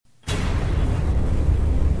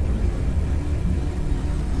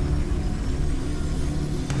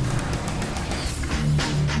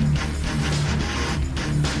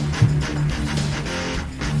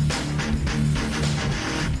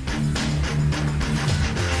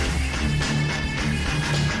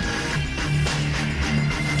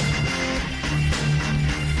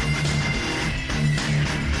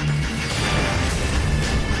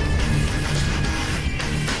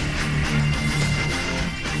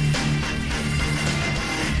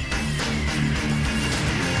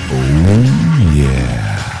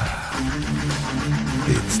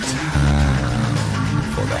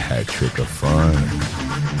hat trick of fun.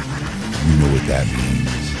 You know what that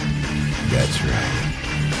means. That's right.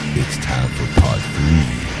 It's time for part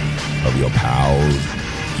 3 of your pals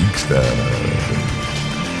Geek Stuff.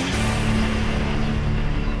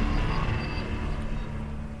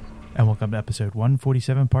 And welcome to episode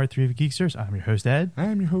 147, part 3 of Geeksters. I'm your host, Ed. I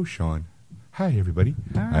am your host, Sean. Hi, everybody.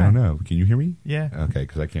 Hi. I don't know. Can you hear me? Yeah. Okay,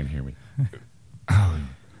 because I can't hear me.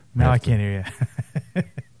 Now I can't hear you.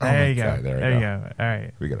 There you go. God, there There we you go. go. All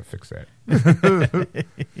right. We got to fix that.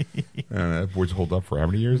 That board's hold up for how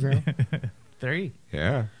many years now? 3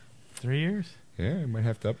 Yeah. 3 years? Yeah, I might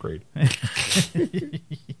have to upgrade.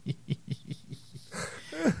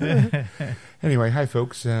 Anyway, hi,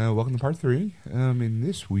 folks. Welcome to part 3. In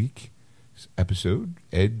this week's episode,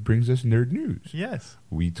 Ed brings us nerd news. Yes.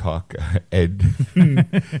 We talk, Ed,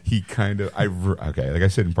 he kind of, okay, like I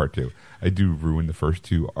said in part 2, I do ruin the first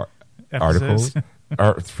 2 articles.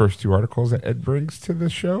 First 2 articles that Ed brings to the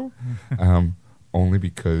show, only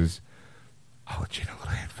because, I'll let you know a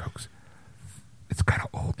little hint, folks. It's kind of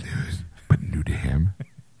old news, but new to him.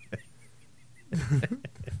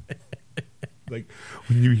 Like,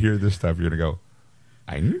 when you hear this stuff, you're going to go,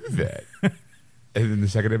 I knew that. And then the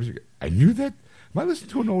second episode, I knew that? Am I listening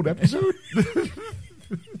to an old episode?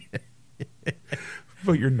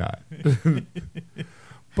 But you're not.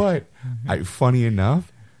 But, funny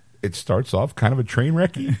enough, it starts off kind of a train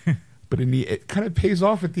wrecky, but it kind of pays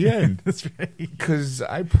off at the end. That's right. Because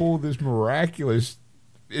I pull this miraculous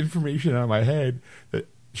information out of my head that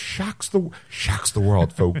shocks the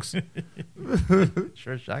world, folks.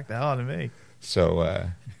 Sure shocked the hell out of me.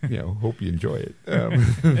 So, hope you enjoy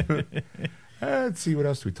it. Let's see, what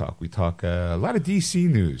else do we talk? We talk a lot of DC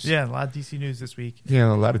news. Yeah, a lot of DC news this week.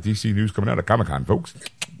 Yeah, a lot of DC news coming out of Comic-Con, folks.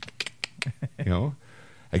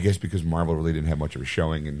 I guess because Marvel really didn't have much of a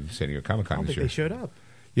showing in San Diego Comic-Con I don't this think year. they showed up.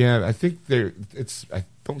 Yeah, I think I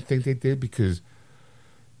don't think they did because,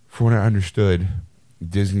 from what I understood,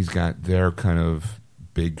 Disney's got their kind of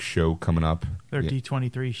big show coming up. Their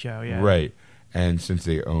D23 show, yeah. Right. And since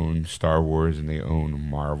they own Star Wars and they own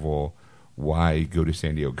Marvel, why go to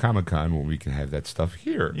San Diego Comic-Con when we can have that stuff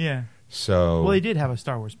here? Yeah. So, well, they did have a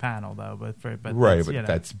Star Wars panel, though, but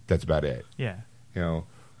that's about it. Yeah.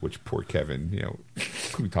 Which poor Kevin,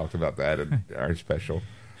 we talked about that in our special.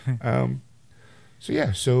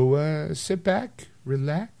 So sit back,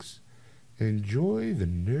 relax, enjoy the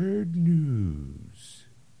nerd news.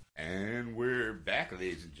 And we're back,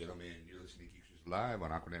 ladies and gentlemen. You're listening to Geeksters Live on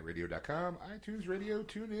AquanetRadio.com, iTunes Radio,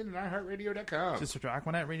 TuneIn, and iHeartRadio.com. Just search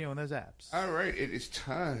Aquanet Radio on those apps. All right, it is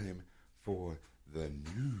time for the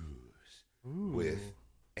news with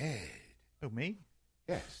Ed. Oh, me?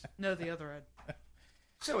 Yes. No, the other Ed.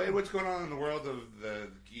 So, Ed, what's going on in the world of the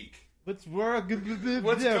geek? What's going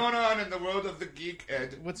on in the world of the geek,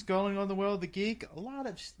 Ed? What's going on in the world of the geek? A lot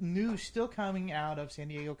of news still coming out of San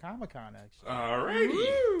Diego Comic-Con, actually.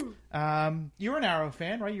 Alrighty. You're an Arrow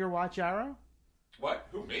fan, right? You watch Arrow? What?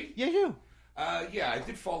 Who, me? Yeah, you. Yeah, I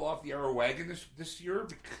did fall off the Arrow wagon this year,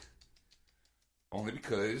 only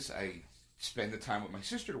because I spend the time with my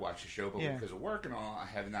sister to watch the show, but because of work and all, I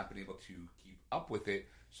have not been able to keep up with it.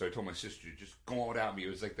 So I told my sister to just go on without me. It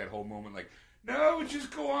was like that whole moment, like, no,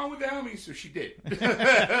 just go on without me. So she did.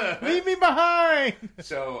 Leave me behind.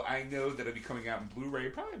 So I know that it'll be coming out in Blu-ray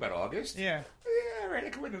probably about August. Yeah. Yeah, right. I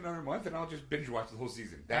can wait another month, and I'll just binge watch the whole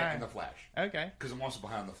season. That and The Flash. Okay. Because I'm also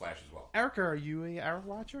behind The Flash as well. Erica, are you a Arrow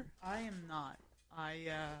watcher? I am not.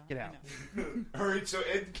 Get out. All right, so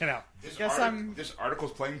Ed, get out. This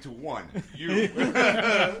article's playing to 1. You.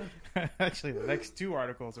 Actually, the next 2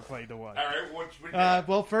 articles are playing to 1. All right, what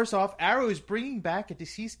well, first off, Arrow is bringing back a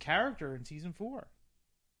deceased character in season 4.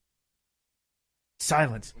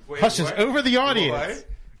 Silence. Wait, Hushes what? over the audience.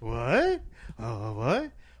 What? Oh,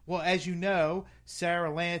 what? Well, as you know,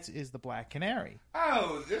 Sarah Lance is the Black Canary.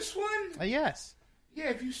 Oh, this one? Yes. Yeah,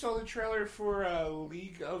 if you saw the trailer for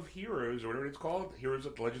League of Heroes, or whatever it's called, Heroes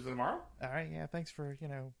of the Legends of Tomorrow. All right, yeah, thanks for,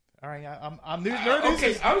 all right, I'm new.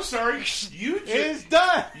 Okay, I'm sorry. It's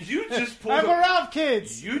done. You just pulled. I'm around,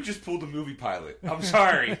 kids. You just pulled a movie pilot. I'm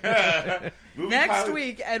sorry. Next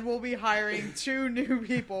week, Ed will be hiring 2 new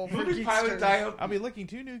people for movie pilot dial. I'll be looking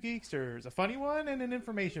 2 new Geeksters, a funny one and an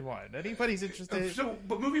information one. Anybody's interested? So,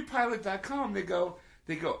 but moviepilot.com, they go.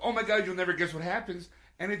 Oh my God, you'll never guess what happens.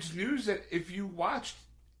 And it's news that if you watched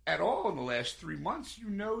at all in the last 3 months, you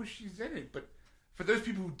know she's in it. But for those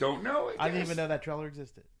people who don't know, I didn't even know that trailer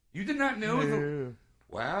existed. You did not know? No.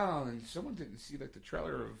 Wow, and someone didn't see the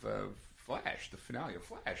trailer of Flash, the finale of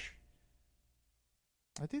Flash.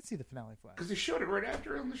 I did see the finale of Flash. Because they showed it right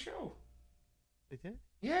after on the show. They did?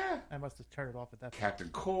 Yeah. I must have turned it off at that point. Captain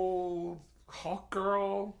Cold, Hawk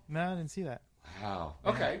Girl. No, I didn't see that. Wow.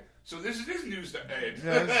 Okay. So this is news to Ed.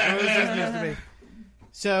 This is news to me.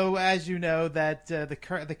 So, as you know, that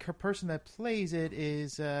the person that plays it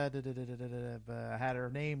is I had her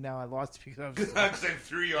name. Now I lost it because I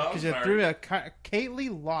threw you off. Kaylee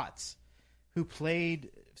Lotz, who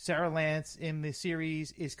played Sarah Lance in the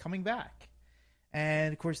series, is coming back,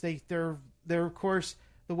 and of course they're of course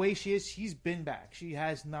the way she is, she's been back. She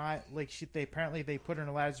has not they apparently put her in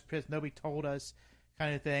a Lazarus pit. Nobody told us.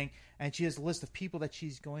 Kind of thing, and she has a list of people that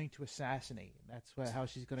she's going to assassinate. That's how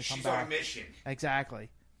she's going to come back. She's on a mission. Exactly.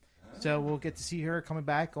 So we'll get to see her coming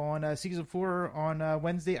back on season 4 on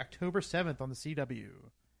Wednesday, October 7th on the CW.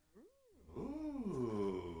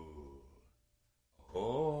 Ooh.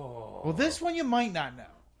 Oh. Well, this one you might not know.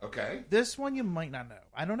 Okay. This one you might not know.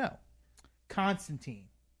 I don't know. Constantine,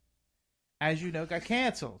 as you know, got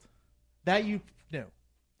canceled. That you knew.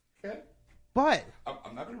 Okay. But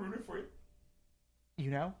I'm not going to ruin it for you. You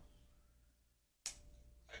know?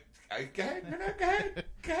 Go ahead. No, go ahead.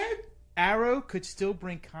 Go ahead. Arrow could still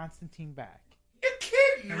bring Constantine back. You're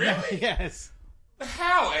kidding, really? Yes.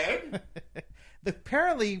 How, Ed?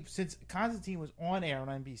 Apparently, since Constantine was on air on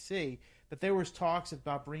NBC, that there was talks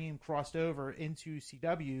about bringing him crossed over into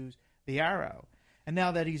CW's The Arrow. And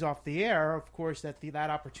now that he's off the air, of course, that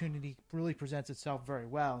opportunity really presents itself very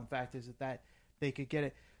well. In fact, is that they could get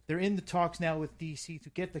it. They're in the talks now with DC to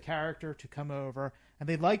get the character to come over, and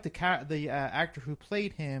they'd like the actor who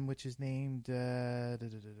played him, which is named I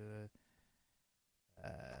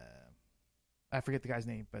forget the guy's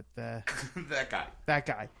name, but that guy. That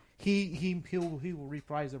guy. He will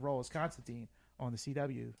reprise the role as Constantine on the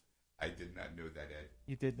CW. I did not know that, Ed.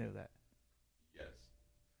 You did know that. Yes.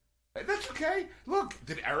 Hey, that's okay. Look,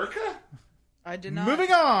 did Erica? I did not.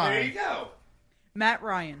 Moving on. There you go. Matt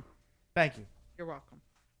Ryan. Thank you. You're welcome.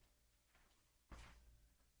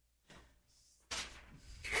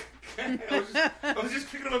 I was just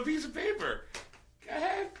picking up a piece of paper. Go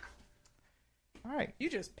ahead. All right. You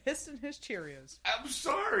just pissed in his Cheerios. I'm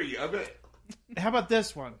sorry. How about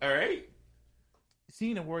this one? All right.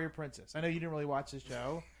 Xena, Warrior Princess. I know you didn't really watch the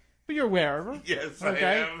show, but you're aware of her. Yes, okay?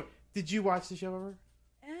 I am. Did you watch the show ever?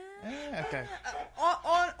 Okay.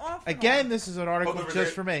 Off Again, this is an article just there.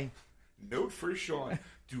 for me. Note for Sean: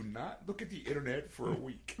 do not look at the internet for a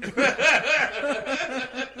week.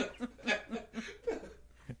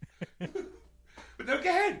 But no, go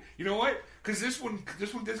ahead. You know what? Because this one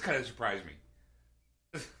does kind of surprise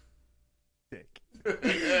me. Dick.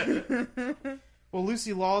 Well,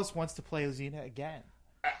 Lucy Lawless wants to play Xena again.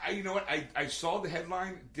 You know what? I saw the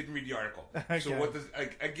headline, didn't read the article. Okay. So what does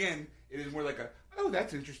again? It is more like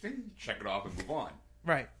that's interesting. Check it off and move on.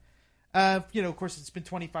 Right. Of course, it's been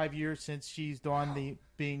 25 years since she's done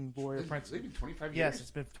being Warrior Princess. It's been 25 years. Yes,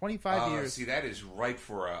 it's been 25 years. See, that is right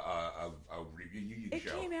for a reunion show. It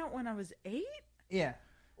came out when I was 8? Yeah.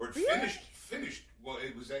 Or it finished. Well,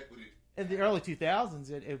 it was that. In the early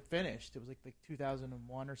 2000s, it finished. It was like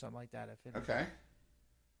 2001 or something like that. It finished. Okay. I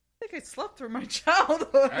think I slept through my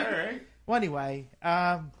childhood. All right. Well, anyway,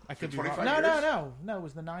 I could be wrong. No. It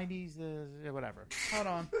was the 90s. Whatever. Hold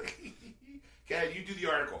on. Okay, you do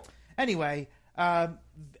the article. Anyway,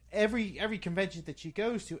 every convention that she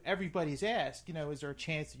goes to, everybody's asked, is there a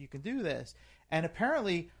chance that you can do this? And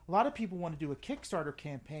apparently, a lot of people want to do a Kickstarter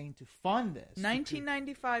campaign to fund this.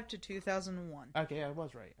 1995 to 2001. Okay, I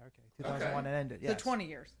was right. Okay, 2001 it ended. Yes. So 20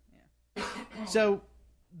 years. Yeah.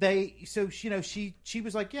 So she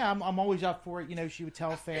was like, yeah, I'm always up for it. She would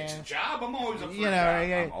tell fans, it's a job. I'm always up for a job.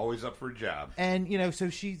 Yeah. I'm always up for a job. And so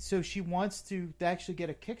she wants to actually get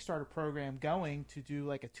a Kickstarter program going to do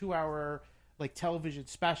like a 2-hour television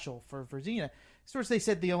special for Xena. Of course, they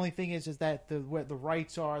said the only thing is that where the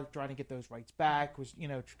rights are, trying to get those rights back was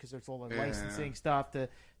because there's all the licensing stuff to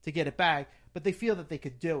get it back. But they feel that they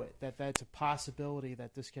could do it. That's a possibility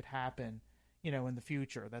that this could happen. In the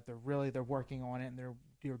future, that they're working on it and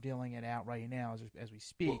they're dealing it out right now as we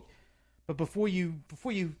speak. Well, but before you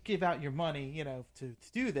give out your money, to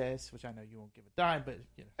do this, which I know you won't give a dime, but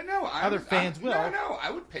other fans will. No,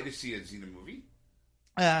 I would pay to see a Xena movie.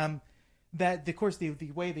 That of course the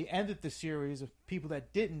way they ended the series, of people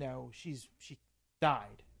that didn't know, she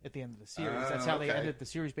died at the end of the series. That's how they ended the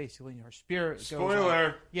series. Basically, her spirit. Spoiler. Goes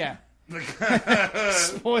on. Yeah.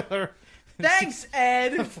 Spoiler. Thanks,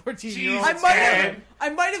 Ed. 14-year-old. I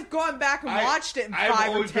might have gone back and watched it in 5 or 10 years. I've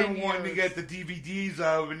always been wanting to get the DVDs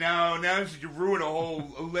of, and now you ruin a whole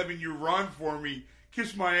 11-year run for me.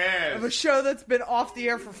 Kiss my ass. Of a show that's been off the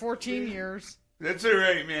air for 14 years. That's all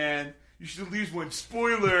right, man. You should at least want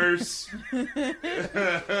spoilers.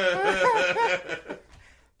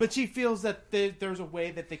 But she feels that there's a way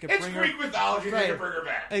that they could bring her. It's Greek mythology. They can bring her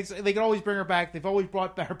back. They can always bring her back. They've always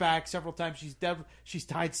brought her back several times. She's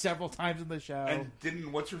died several times in the show.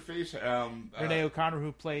 And what's her face? Renee O'Connor,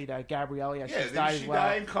 who played Gabrielle. Yeah, she's died as well.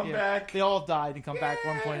 Died and come back. They all died and come back at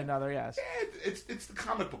one point or another. Yes. Yeah, it's the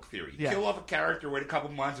comic book theory. Kill off a character, wait a couple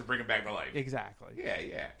months, and bring him back to life. Exactly.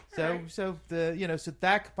 Yeah. So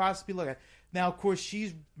that could possibly look at. Now, of course,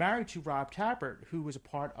 she's married to Rob Tapert, who was a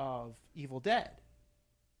part of Evil Dead.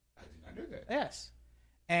 I did not know that. Yes.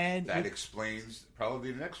 And that explains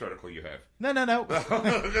probably the next article you have. No.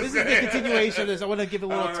 This is the continuation of this. I want to give a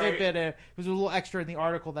little tidbit. It was a little extra in the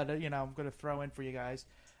article that I'm going to throw in for you guys.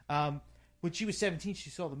 When she was 17, she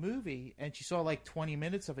saw the movie, and she saw like 20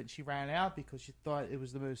 minutes of it, and she ran out because she thought it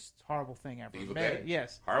was the most horrible thing ever. Evil Dead?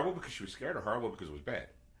 Yes. Horrible because she was scared, or horrible because it was bad?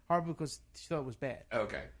 Horrible because she thought it was bad.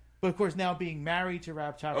 Okay. But of course, now being married to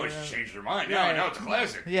Rob Tapert, she changed her mind. Now it's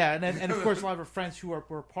classic. Yeah, and of course, a lot of her friends who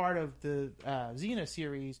were part of the Xena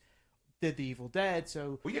series did the Evil Dead.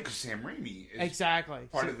 So because Sam Raimi is exactly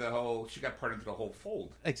part of the whole. She got part into the whole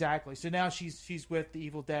fold. Exactly. So now she's with the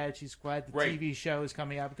Evil Dead. She's glad the TV show is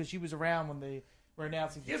coming out because she was around when they were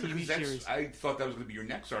announcing the TV series. I thought that was going to be your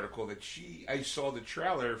next article. I saw the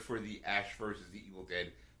trailer for the Ash versus the Evil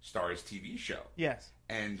Dead Stars TV show. Yes,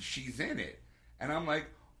 and she's in it, and I'm like,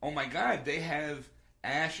 oh my God, they have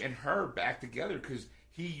Ash and her back together because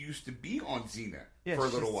he used to be on Xena for a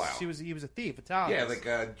little while. He was a thief, a talent. Yeah, like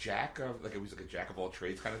a jack of it was like a jack of all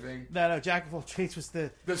trades kind of thing. No, Jack of all trades was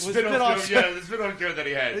the spin-off show. Yeah, the spin-off show that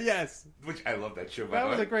he had. Yes, which I love that show. That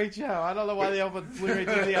was a great show. I don't know why they opened Blu-ray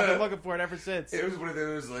DVD. I've been looking for it ever since. It was one of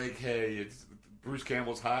those like, hey, it's Bruce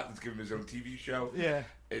Campbell's hot. Let's give him his own TV show. Yeah.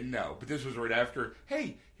 And no, but this was right after.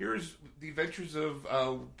 Hey, here's the adventures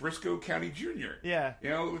of Briscoe County Jr. Yeah.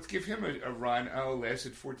 Let's give him a run. Oh,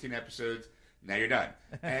 lasted 14 episodes. Now you're done.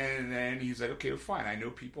 And then he's like, okay, well, fine. I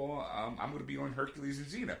know people. I'm going to be on Hercules and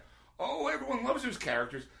Xena. Oh, everyone loves those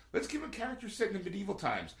characters. Let's give him characters set in the medieval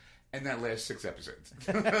times. And that last 6 episodes.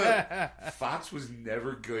 Fox was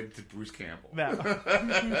never good to Bruce Campbell. No.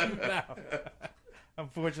 No.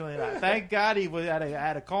 Unfortunately not. Thank God he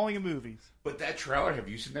had a calling of movies. But that trailer, have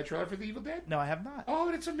you seen that trailer for The Evil Dead? No, I have not. Oh,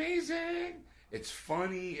 it's amazing. It's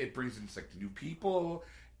funny. It brings in new people.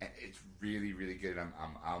 And it's really, really good.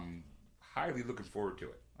 I'm highly looking forward to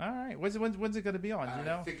it. All right. When's it going to be on? Do you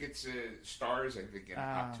know? I think it's Stars. I think in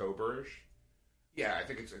October-ish. Yeah, I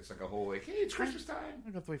think it's like a whole hey, it's Christmas time. I'm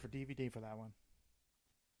going to have to wait for DVD for that one.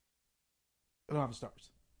 I don't have Stars.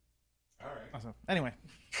 All right. Awesome. Anyway.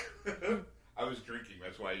 I was drinking.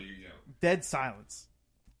 That's why you know. Dead silence.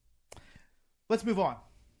 Let's move on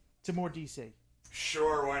to more DC.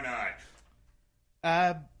 Sure, why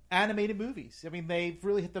not? Animated movies. I mean, they've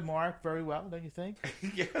really hit the mark very well, don't you think?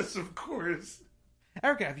 Yes, of course.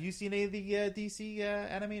 Erica, have you seen any of the DC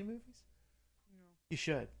animated movies? No. You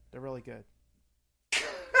should. They're really good.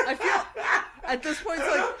 I feel at this point,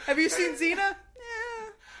 it's like, have you seen Xena?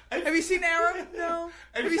 Yeah. Have you seen Arrow? No.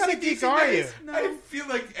 Have you seen DC? Are you? No. I feel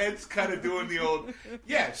like Ed's kind of doing the old.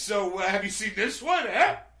 Yeah. So have you seen this one?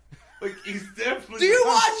 Eh? Like he's definitely. Do you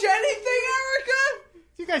watch anything, Erica?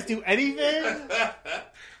 Do you guys do anything?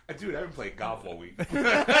 Dude, I've been playing golf all week.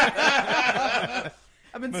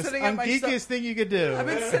 I've been Most sitting at my ungeekiest thing you could do. I've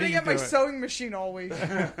been sitting at my sewing machine all week.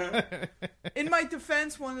 In my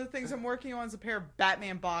defense, one of the things I'm working on is a pair of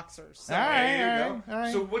Batman boxers. So. All right, All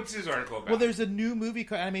right. So what's his article about? Well, there's a new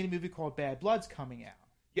animated movie called Bad Blood's coming out.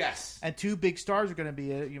 Yes. And 2 big stars are going to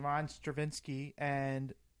be it. Yvonne Straczynski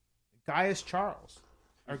and Gaius Charles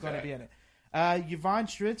are going to be in it. Yvonne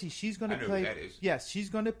Straczynski, she's going to play. Who that is. Yes, she's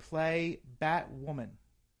going to play Batwoman.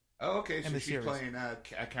 Oh, okay. So she's playing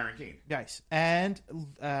Karen Kane. Yes, and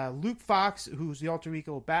Luke Fox, who's the alter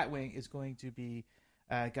ego of Batwing, is going to be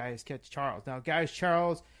Gaius Charles. Now, Gaius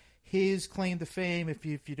Charles, his claim to fame, if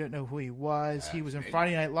you don't know who he was in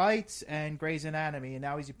Friday Night Lights and Grey's Anatomy, and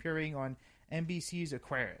now he's appearing on NBC's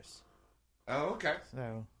Aquarius. Oh, okay.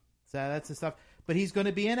 So that's the stuff. But he's going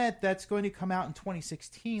to be in it. That's going to come out in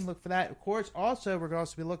 2016. Look for that. Of course, also, we're going to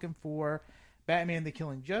also be looking for Batman the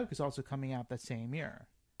Killing Joke is also coming out that same year.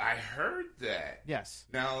 I heard that. Yes.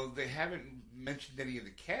 Now, they haven't mentioned any of the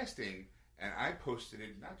casting, and I posted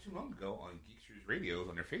it not too long ago on Geeksters Radio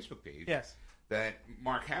on their Facebook page. Yes. That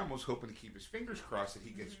Mark Hamill's hoping to keep his fingers crossed that he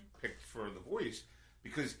gets picked for the voice,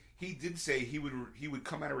 because he did say he would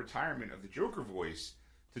come out of retirement of the Joker voice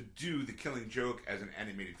to do the Killing Joke as an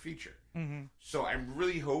animated feature. Mm-hmm. So I'm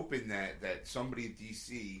really hoping that somebody at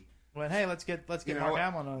DC. Well, hey, let's get Mark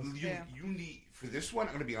Hamill on. You need for this one.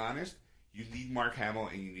 I'm going to be honest. You need Mark Hamill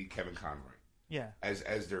and you need Kevin Conroy. Yeah.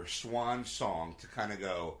 As their swan song to kind of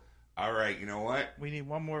go, All right, you know what? We need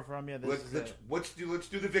one more from you. Let's do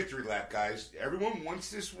the victory lap, guys. Everyone wants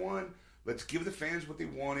this one. Let's give the fans what they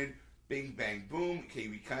wanted. Bing, bang, boom. Okay,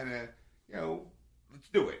 we kind of, let's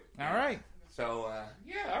do it. All right. So,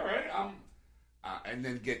 all right. And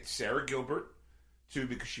then get Sarah Gilbert, too,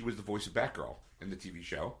 because she was the voice of Batgirl in the TV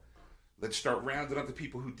show. Let's start rounding up the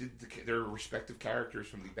people who did their respective characters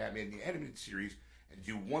from the Batman the Animated Series and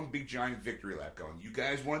do one big giant victory lap going. You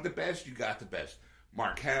guys wanted the best, you got the best.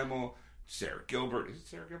 Mark Hamill, Sarah Gilbert. Is it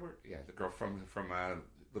Sarah Gilbert? Yeah, the girl from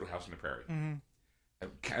Little House on the Prairie. Mm-hmm.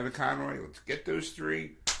 Kevin Conroy. Let's get those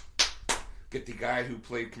three. Get the guy who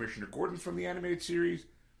played Commissioner Gordon from the animated series.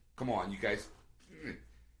 Come on, you guys.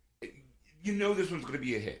 You know this one's going to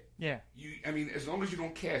be a hit. Yeah. As long as you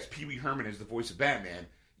don't cast Pee Wee Herman as the voice of Batman,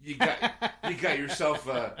 you got yourself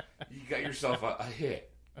a hit.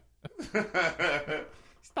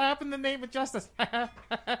 Stop in the name of justice.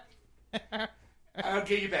 I'll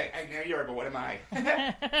get you back. I know you are, but what am I?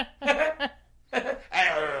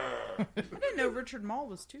 I didn't know Richard Mall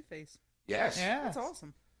was Two-Face. Yes. That's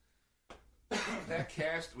awesome. That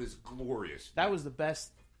cast was glorious. That was the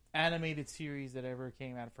best animated series that ever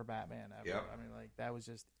came out for Batman ever. Yep. That was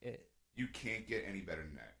just it. You can't get any better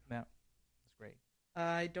than that. No. It's great.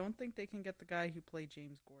 I don't think they can get the guy who played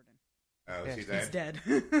James Gordon. Oh, Yes. He's dead.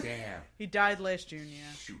 Damn. He died last June,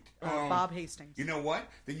 yeah. Shoot. Bob Hastings. You know what?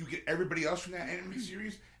 Then you get everybody else from that animated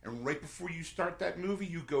series, and right before you start that movie,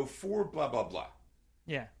 you go for blah, blah, blah.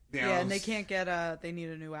 Yeah. Yeah, and they can't get they need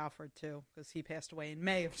a new Alfred too because he passed away in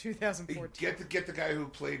May of 2014. Get the guy who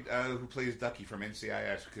plays Ducky from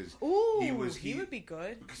NCIS because he would be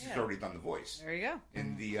good because he's already done the voice. There you go.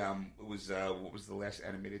 And the what was the last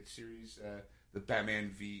animated series? The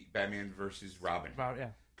Batman versus Robin.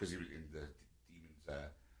 Because he was in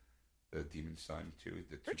the Demon's Son too.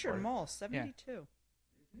 Richard Mall, 72.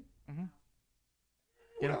 Yeah. Mm-hmm.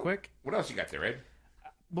 Get him quick. What else you got there, Ed?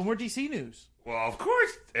 But more DC news. Well, of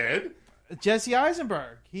course, Ed. Jesse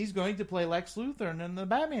Eisenberg. He's going to play Lex Luthor in the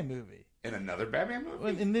Batman movie. In another Batman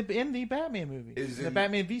movie? In the Batman movie. The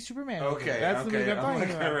Batman v Superman movie. Okay, That's the movie I'm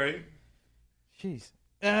talking about. All right. Jeez.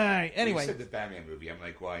 All right, anyway. When you said the Batman movie, I'm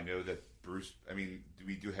like, well, I know that Bruce...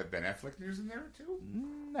 we do have Ben Affleck news in there, too?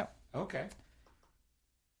 No. Okay.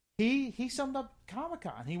 He summed up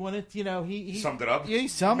Comic-Con. He wanted, he summed it up? Yeah, he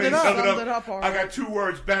summed it up. I got 2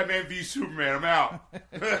 words, Batman v Superman. I'm out.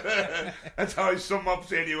 That's how I sum up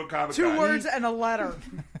San Diego Comic-Con. 2 words and a letter.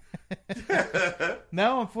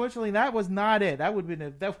 No, unfortunately, that was not it. That would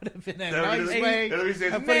have been a nice way.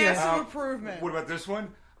 Massive improvement. What about this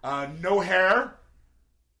one? No hair?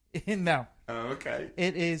 No. Oh, okay.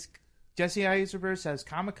 It is, Jesse Eisenberg says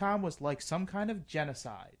Comic-Con was like some kind of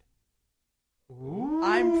genocide. Ooh.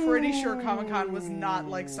 I'm pretty sure Comic-Con was not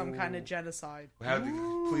like some kind of genocide.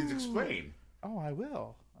 Please explain. Oh, I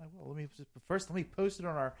will. Let me post it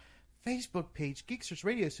on our Facebook page, Geeksters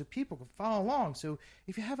Radio, so people can follow along. So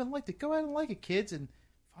if you haven't liked it, go ahead and like it, kids, and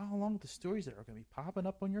follow along with the stories that are going to be popping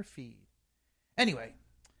up on your feed. Anyway,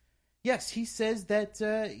 yes, he says that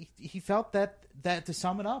he felt that to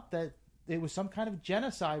sum it up, that it was some kind of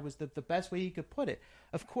genocide was the best way he could put it.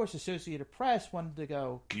 Of course, Associated Press wanted to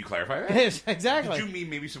go... Can you clarify that? Yes, exactly. Did you mean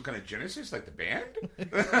maybe some kind of Genesis, like the band?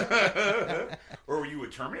 Or were you a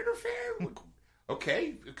Terminator fan?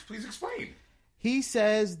 Okay, please explain. He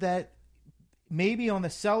says that maybe on the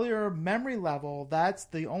cellular memory level, that's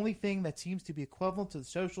the only thing that seems to be equivalent to the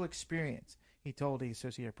social experience, he told the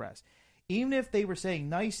Associated Press. Even if they were saying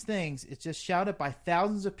nice things, it's just shouted by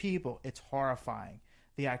thousands of people. It's horrifying.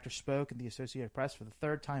 The actor spoke in the Associated Press for the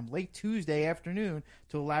third time late Tuesday afternoon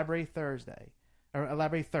to elaborate further.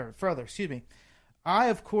 I,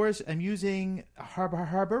 of course, am using a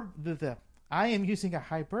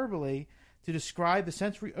hyperbole to describe the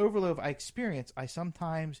sensory overload I experience. I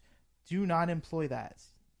sometimes do not employ that.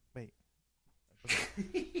 Wait,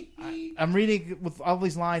 I'm reading with all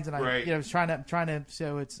these lines, and I was trying to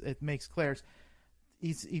so it makes clear.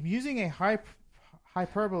 He's using a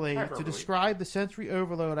hyperbole to describe the sensory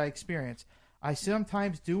overload I experience. I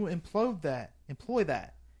sometimes do employ that,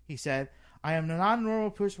 he said. I am not a normal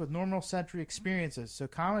person with normal sensory experiences, so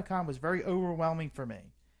Comic-Con was very overwhelming for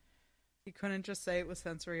me. He couldn't just say it was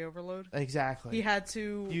sensory overload? Exactly. He had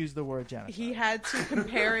to... use the word genocide. He had to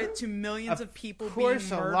compare it to millions of people being murdered. Of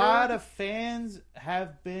course, a lot of fans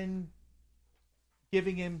have been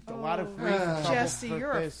giving him a lot of grief. Jesse,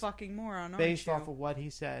 you're a fucking moron, aren't based you? off of what he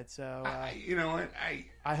said. So, you know what?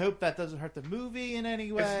 I hope that doesn't hurt the movie in any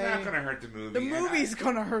way. It's not going to hurt the movie. The movie's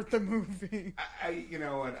going to hurt the movie. You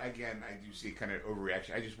know what? Again, I do see kind of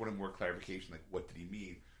overreaction. I just wanted more clarification. Like, what did he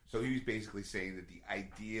mean? So he was basically saying that the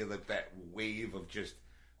idea that wave of just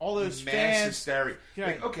all those mass fans. hysteria.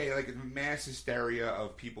 Right. Like mass hysteria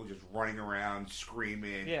of people just running around,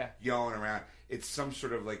 screaming, yelling around. It's some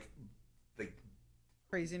sort of like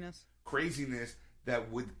craziness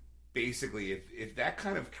that would basically, if that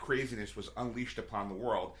kind of craziness was unleashed upon the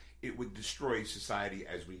world, it would destroy society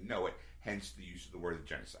as we know it. Hence the use of the word of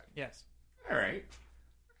genocide. Yes. All right.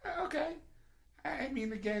 Okay. I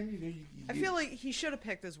mean, again, I feel like he should have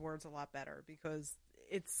picked his words a lot better because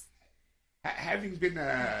it's. Having been,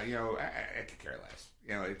 I could care less.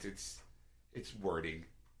 It's wording.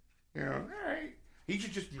 All right. He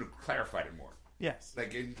should just clarified it more. Yes.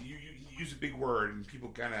 Like, and you use a big word, and people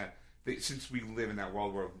kind of, since we live in that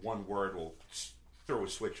world where one word will throw a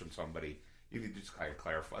switch on somebody, you need to just kind of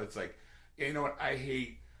clarify. It's like, you know what? I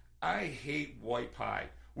hate white pie.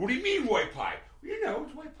 What do you mean white pie? Well,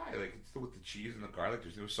 it's white pie. Like, it's with the cheese and the garlic.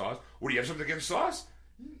 There's no sauce. What, do you have something against sauce?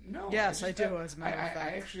 No. Yes, I do, as a matter of fact.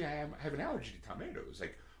 I actually have an allergy to tomatoes.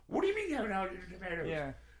 Like, what do you mean you have an allergy to tomatoes?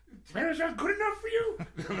 Yeah. Tomatoes aren't good enough for you?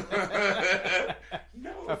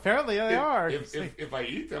 No. Apparently they are. If I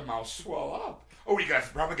eat them, I'll swell up. Oh, you got a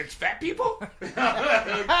problem against fat people?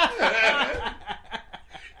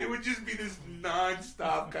 It would just be this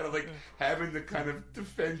nonstop kind of like having to kind of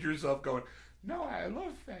defend yourself going, no, I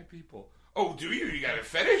love fat people. Oh, do you? You got a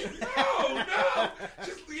fetish? No,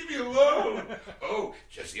 just leave me alone. Oh,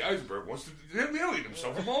 Jesse Eisenberg wants to alienate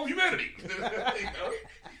himself from all humanity.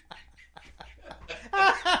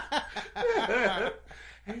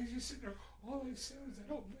 And he's just sitting there, all I said is I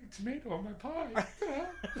don't like tomato on my pie.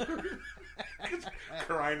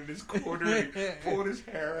 Crying in his corner, pulling his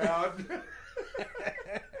hair out.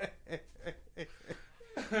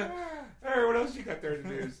 All right, what else you got there to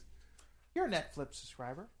news? You're a Netflix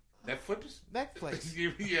subscriber. Netflix? Netflix.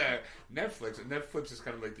 Yeah, Netflix. And Netflix is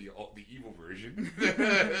kind of like the evil version.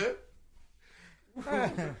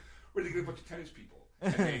 Where they get a bunch of tennis people.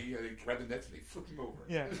 And they grab the nets and they flip them over.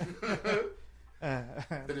 Yeah.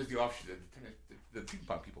 Then there's the offshoot, the ping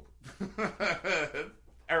pong people.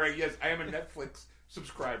 All right, yes, I am a Netflix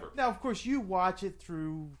subscriber. Now, of course, you watch it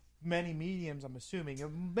through many mediums, I'm assuming.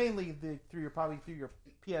 Mainly through your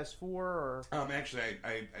PS4 or... Actually,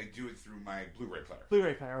 I do it through my Blu-ray player.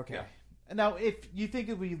 Blu-ray player, okay. Yeah. Now, if you think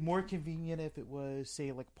it would be more convenient if it was,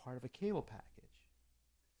 say, like part of a cable package?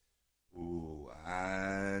 Ooh,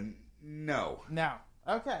 no. No.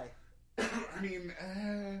 Okay. I mean,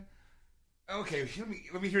 okay.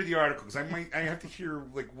 Let me hear the article because I have to hear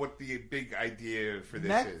like what the big idea for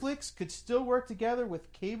this is. Netflix could still work together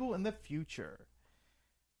with cable in the future.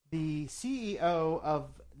 The CEO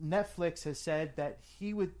of Netflix has said that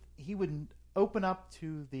he would open up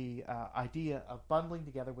to the idea of bundling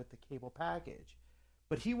together with the cable package,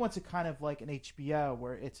 but he wants a kind of like an HBO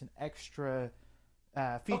where it's an extra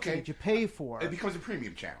feature that you pay for. It becomes a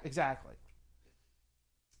premium channel. Exactly.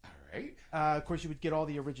 Right. Of course, you would get all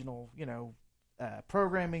the original,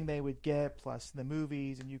 programming they would get, plus the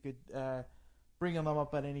movies, and you could bring them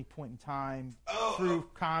up at any point in time through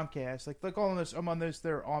Comcast. Like all on this,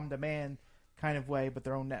 they're on-demand kind of way, but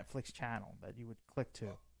their own Netflix channel that you would click to.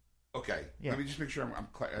 Okay. Yeah. Let me just make sure I'm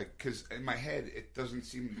because in my head, it doesn't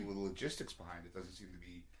seem the logistics behind it doesn't seem to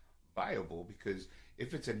be viable because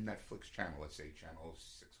if it's a Netflix channel, let's say channel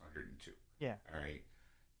 602. Yeah. All right.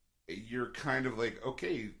 You're kind of like,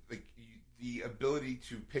 okay, like the ability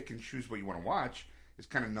to pick and choose what you want to watch is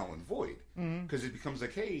kind of null and void because it becomes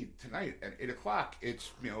like, hey, tonight at 8:00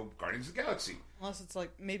 it's Guardians of the Galaxy. Unless it's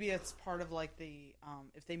like maybe it's part of like the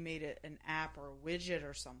if they made it an app or a widget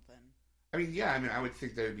or something. I mean, I would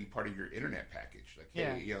think that would be part of your internet package. Like,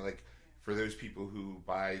 hey, like for those people who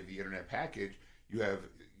buy the internet package, you have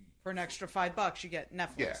for an extra $5 you get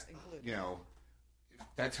Netflix included.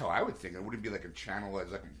 That's how I would think. It wouldn't be like a channel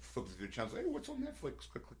as like I'm flipping through the channels. Like, hey, what's on Netflix?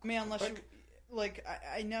 Click. I mean, unless you like,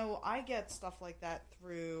 I know I get stuff like that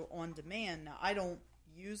through on demand. Now, I don't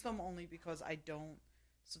use them only because I don't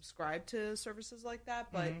subscribe to services like that.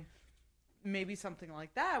 But maybe something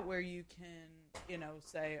like that where you can,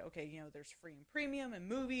 say, okay, there's free and premium and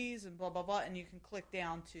movies and blah blah blah, and you can click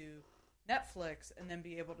down to Netflix and then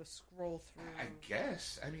be able to scroll through. I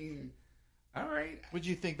guess. I mean. All right. Would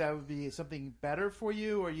you think that would be something better for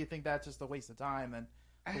you, or you think that's just a waste of time and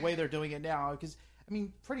the way they're doing it now? Because, I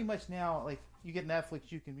mean, pretty much now, like, you get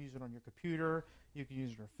Netflix, you can use it on your computer, you can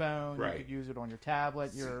use it on your phone, you could use it on your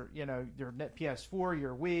tablet, your PS4,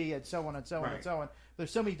 your Wii, and so on and so on and so on.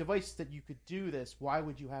 There's so many devices that you could do this. Why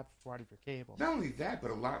would you have part of your cable? Not only that,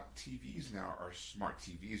 but a lot of TVs now are smart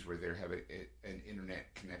TVs where they have an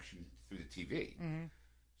internet connection through the TV. Mm-hmm.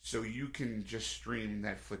 So you can just stream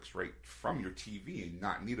Netflix right from your TV and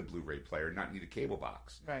not need a Blu-ray player, not need a cable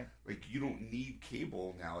box. Right. Like, you don't need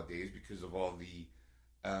cable nowadays because of all the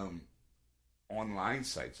online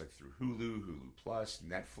sites like through Hulu, Hulu Plus,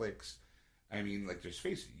 Netflix. I mean, like, just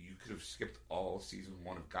face it, you could have skipped all season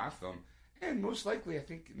 1 of Gotham, and most likely, I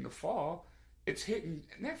think in the fall, it's hitting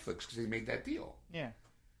Netflix because they made that deal. Yeah.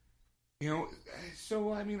 You know,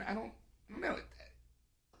 so I mean, I don't know.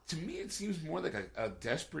 To me, it seems more like a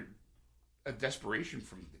desperation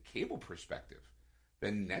from the cable perspective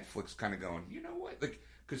than Netflix kind of going, you know what, like,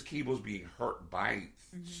 because cable's being hurt by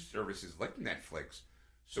services like Netflix.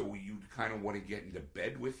 So you kind of want to get into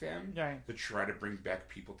bed with them to try to bring back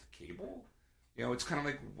people to cable. You know, it's kind of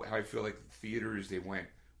like how I feel like theaters, they went,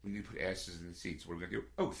 we need to put asses in the seats. What are we going to do?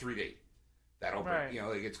 Oh, 3D. That'll bring, you know,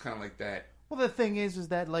 like, it's kind of like that. Well, the thing is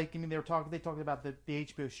that, like, I mean, they talked about the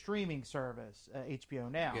HBO streaming service, HBO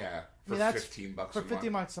Now. Yeah, for $15 a month. For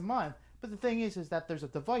 $15 a month. But the thing is that there's a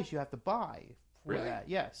device you have to buy for that.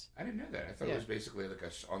 Yes. I didn't know that. I thought it was basically like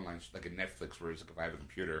a online, like a Netflix, where it's like if I have a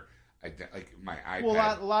computer, like my iPad. Well,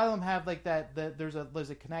 a lot of them have like that. There's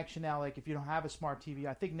a connection now. Like if you don't have a smart TV,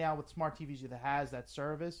 I think now with smart TVs it has that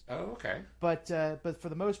service. Oh, okay. But for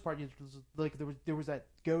the most part, like there was that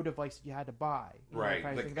Go device that you had to buy. Right.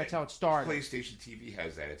 Like, that's how it started. PlayStation TV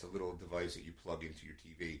has that. It's a little device that you plug into your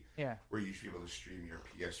TV. Yeah. Where you should be able to stream your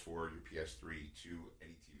PS4, your PS3 to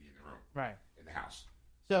any TV in the room. Right. In the house.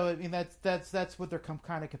 So I mean that's what they're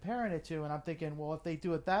kind of comparing it to, and I'm thinking, well, if they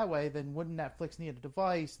do it that way, then wouldn't Netflix need a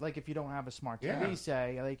device? Like if you don't have a smart TV,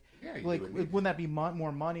 say, wouldn't that be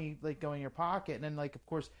more money like going in your pocket? And then like of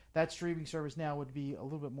course that streaming service now would be a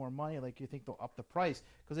little bit more money. Like you think they'll up the price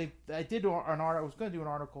because I did an article. I was going to do an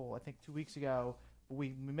article I think 2 weeks ago, but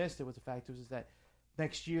we missed it. Was the fact is that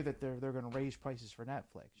next year that they're going to raise prices for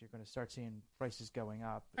Netflix. You're going to start seeing prices going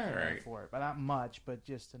up for it, but not much, but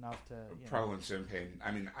just enough to. Probably in some pain. I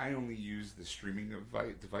mean, I only use the streaming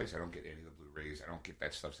device. I don't get any of the Blu-rays. I don't get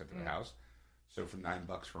that stuff sent to the house. So for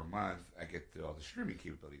 $9 for a month, I get all the streaming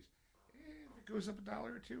capabilities. If it goes up $1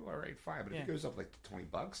 or $2, all right, fine. But if it goes up like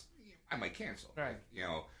 $20, I might cancel. Right. Like, you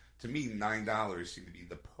know, to me, $9 seemed to be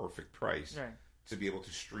the perfect price to be able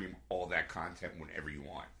to stream all that content whenever you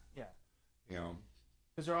want. Yeah. You know.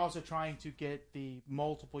 Because they're also trying to get the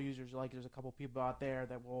multiple users. Like there's a couple people out there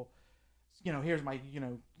that will, here's my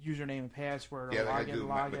username and password. Yeah, like I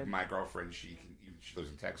do. My girlfriend, she lives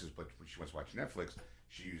in Texas, but when she wants to watch Netflix,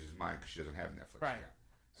 she uses mine because she doesn't have Netflix. Right.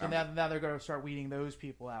 So now they're going to start weeding those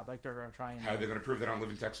people out. Like they're going to try and. How are they going to prove that I don't live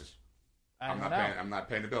in Texas? I'm not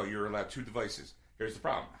paying the bill. You're allowed 2 devices. Here's the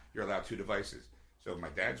problem. You're allowed 2 devices. So if my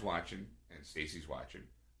dad's watching and Stacy's watching,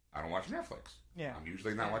 I don't watch Netflix. Yeah. I'm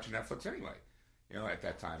usually not watching Netflix anyway. You know, at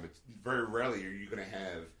that time, it's very rarely are you going to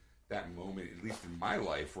have that moment, at least in my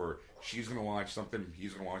life, where she's going to watch something,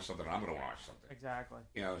 he's going to watch something, I'm going to watch something. Exactly.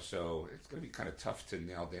 You know, so it's going to be kind of tough to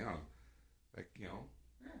nail down. Like,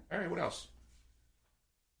 all right, what else?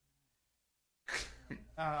 All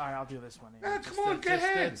right, I'll do this one. Come on, go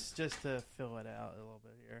ahead. Just to fill it out a little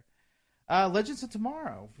bit here. Legends of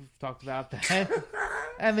Tomorrow. We've talked about that.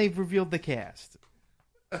 And they've revealed the cast.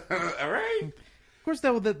 All right. Of course,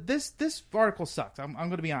 though, this article sucks. I'm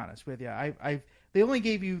going to be honest with you. They only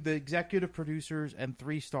gave you the executive producers and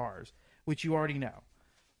 3 stars, which you already know.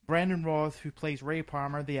 Brandon Roth, who plays Ray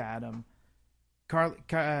Palmer, the Atom.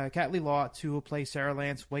 Katley Lotz, who will play Sarah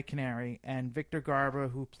Lance, White Canary. And Victor Garber,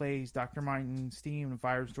 who plays Dr. Martin Steam in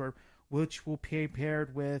Firestorm, which will be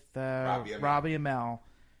paired with Robbie Amell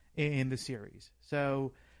in the series.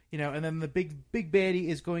 So... and then the big baddie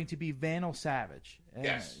is going to be Vandal Savage.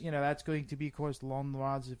 Yes. That's going to be, of course, along the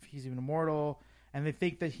lines of he's even immortal. And they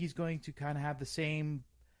think that he's going to kind of have the same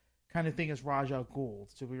kind of thing as Ra's al Ghul.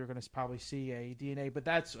 So we're going to probably see a DNA. But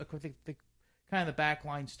that's, I think, the kind of the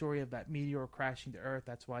backline story of that meteor crashing to Earth.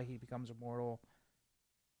 That's why he becomes immortal.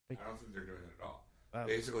 I don't think they're doing it at all.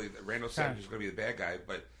 Basically, Randall Savage is going to be the bad guy.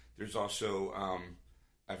 But there's also,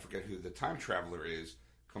 I forget who the time traveler is,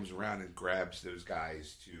 comes around and grabs those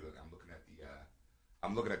guys to.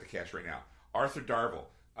 I'm looking at the cast right now. Arthur Darvill,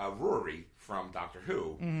 Rory from Doctor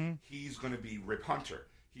Who. Mm-hmm. He's going to be Rip Hunter.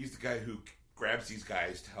 He's the guy who grabs these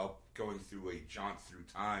guys to help going through a jaunt through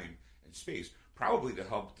time and space, probably to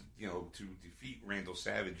help to defeat Randall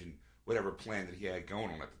Savage and whatever plan that he had going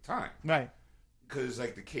on at the time. Right. Because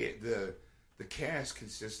like the cast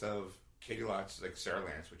consists of Katie Lotz, like Sarah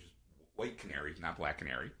Lance, which is White Canary, not Black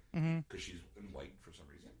Canary, because she's in white for some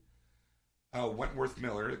reason. Wentworth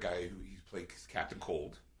Miller, the guy who he plays Captain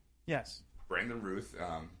Cold. Yes. Brandon Ruth,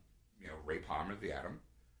 Ray Palmer, the Atom.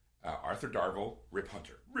 Arthur Darvill, Rip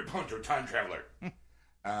Hunter, time traveler.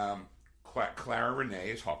 Clara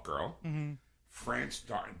Renee as Hawkgirl. Mm-hmm. France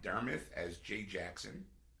Dartmouth as Jay Jackson.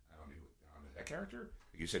 I don't know that character.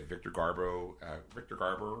 You said Victor Garber,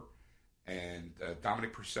 and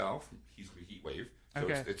Dominic Purcell, he's going to be Heatwave. So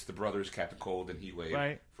Okay. it's the brothers, Captain Cold and Heatwave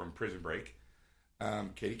Right. from Prison Break.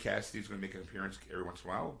 Katie Cassidy's going to make an appearance every once in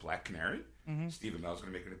a while. Black Canary. Mm-hmm. Stephen Amell's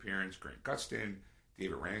going to make an appearance. Grant Gustin,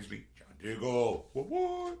 David Ransby, John Diggle.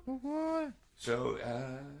 What? What? So,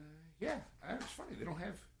 yeah, it's funny. They don't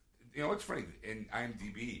have, it's funny. In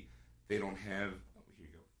IMDb, they don't have, here you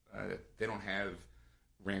go. They don't have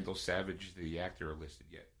Randall Savage, the actor, listed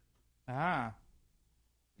yet. Ah.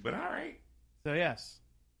 But all right. So, yes.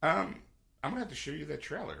 I'm going to have to show you that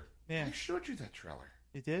trailer. Yeah. I showed you that trailer.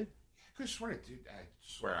 You did? I could swear it, dude. I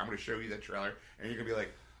swear. I'm going to show you that trailer, and you're going to be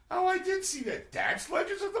like, oh, I did see that. That's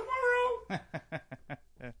Legends of Tomorrow.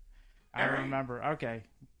 I remember. Okay.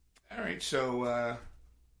 All right, so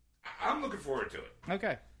I'm looking forward to it.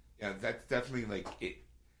 Okay. Yeah, that's definitely like it.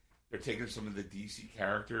 They're taking some of the DC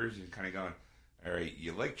characters and kind of going, all right,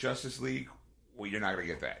 you like Justice League? Well, you're not going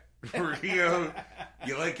to get that.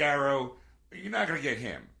 You like Arrow? You're not going to get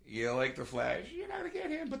him. You like The Flash? You're not going to get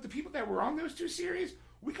him. But the people that were on those two series,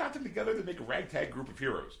 we got them together to make a ragtag group of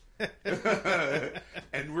heroes.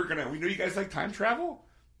 And we know you guys like time travel.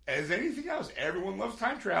 As anything else, everyone loves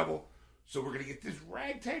time travel. So we're going to get this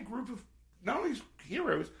ragtag group of not only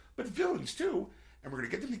heroes, but villains too. And we're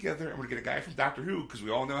going to get them together, and we're going to get a guy from Doctor Who, because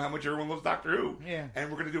we all know how much everyone loves Doctor Who. Yeah.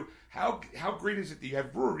 And we're going to do, how great is it that you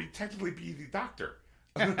have Rory technically be the Doctor?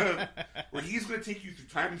 Where he's going to take you through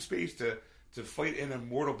time and space to fight an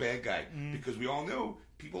immortal bad guy. Because we all know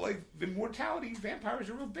people like immortality, vampires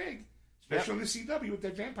are real big. Especially on the CW with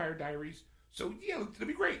that Vampire Diaries. So, yeah, it'll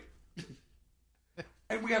be great.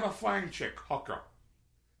 And we have a flying chick, Hawkgirl.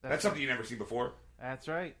 That's something you've never seen before. That's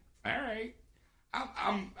right. All right.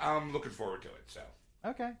 I'm looking forward to it. So,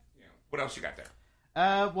 Okay. what else you got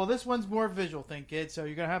there? Well, this one's more visual thing, kids. So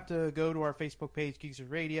you're gonna have to go to our Facebook page, Geeks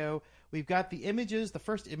of Radio. We've got the images, the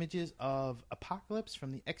first images of Apocalypse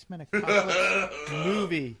from the X-Men Apocalypse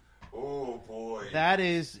movie. Oh boy. That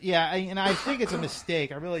is, yeah, and I think it's a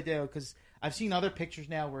mistake. I really do, because I've seen other pictures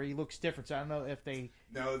now where he looks different. So I don't know if they.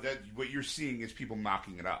 No, that what you're seeing is people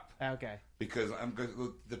mocking it up. Okay. Because I'm going to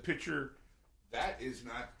look the picture. That is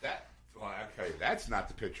not that. Well, okay, that's not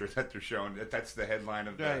the picture that they're showing. That's the headline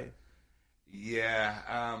of the. Right.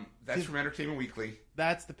 Yeah, that's from Entertainment Weekly.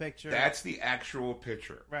 That's the picture. That's the actual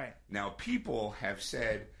picture. Right. Now, people have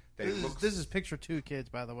said that it looks. This is picture 2, kids.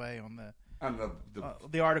 By the way, on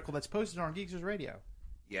the article that's posted on Geeks Radio.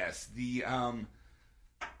 Yes, the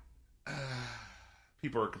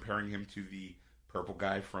people are comparing him to the purple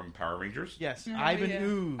guy from Power Rangers. Yes, Oh, Ivan yeah.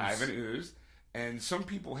 Ooze. Ivan Ooze. And some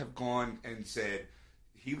people have gone and said,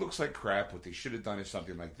 he looks like crap. What they should have done is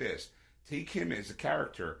something like this. Take him as a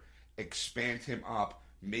character, expand him up,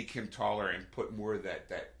 make him taller, and put more of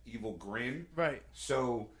that evil grin. Right.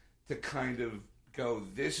 So to kind of go,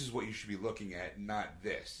 this is what you should be looking at, not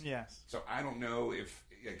this. Yes. So I don't know if...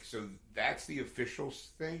 So that's the official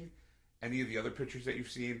thing. Any of the other pictures that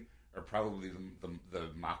you've seen are probably the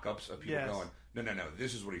mock-ups of people going, no,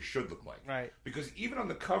 this is what he should look like. Right. Because even on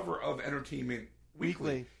the cover of Entertainment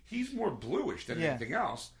Weekly, he's more bluish than anything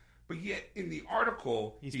else. But yet, in the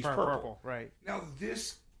article, he's purple. Right. Now,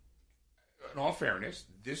 this, in all fairness,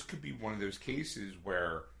 this could be one of those cases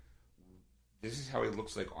where this is how he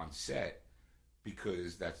looks like on set,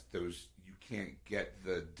 because you can't get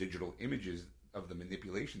the digital images of the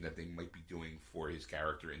manipulation that they might be doing for his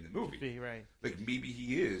character in the movie. Right. Like, maybe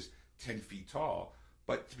he is 10 feet tall,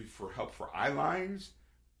 but for help for eye lines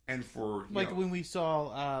and for when we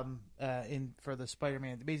saw for the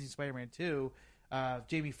Spider-Man, the Amazing Spider-Man 2,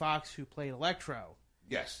 Jamie Foxx, who played Electro.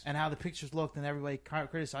 Yes. And how the pictures looked, and everybody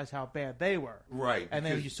criticized how bad they were. Right. And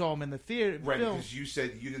then you saw him in the theater. Right, film. because you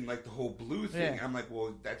said you didn't like the whole blue thing. Yeah. I'm like,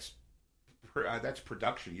 well, that's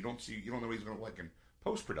production. You don't know what he's going to look like in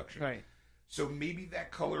post-production. Right. So maybe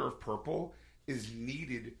that color of purple is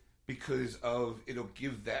needed because it'll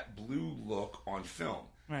give that blue look on film.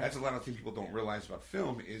 Right. That's a lot of things people don't realize about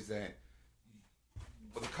film is that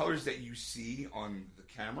the colors that you see on the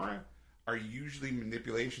camera are usually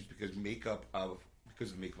manipulations because of the makeup of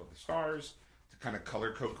the stars to kind of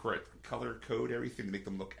color code everything to make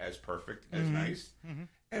them look as perfect as nice. Mm-hmm.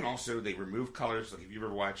 And also they remove colors. Like if you've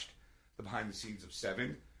ever watched the behind the scenes of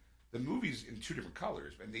Seven, the movie's in 2 different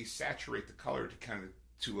colors, and they saturate the color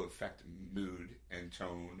to affect mood and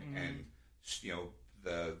tone and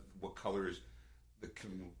what colors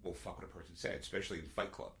will fuck with a person's head, especially in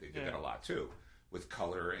Fight Club. They did that a lot too, with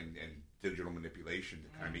color and digital manipulation to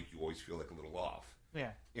kind of make you always feel like a little off.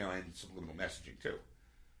 Yeah. And subliminal messaging too.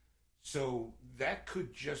 So that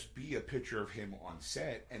could just be a picture of him on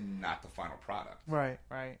set and not the final product. Right.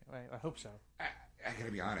 I hope so. I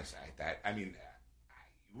gotta be honest.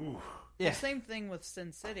 Ooh. Yeah. The same thing with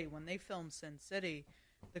Sin City. When they filmed Sin City,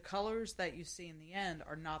 the colors that you see in the end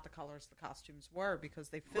are not the colors the costumes were because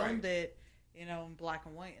they filmed it, in black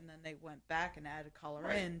and white, and then they went back and added color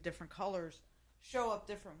in. Different colors show up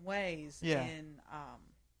different ways in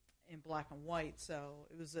black and white. So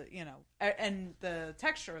it was and the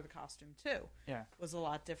texture of the costume too was a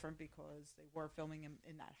lot different because they were filming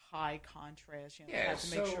in that high contrast. They had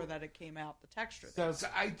to make sure that it came out the texture. So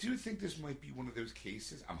I do think this might be one of those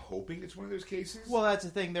cases. I'm hoping it's one of those cases. Well, that's the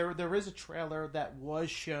thing. There is a trailer that was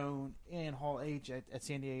shown in Hall H at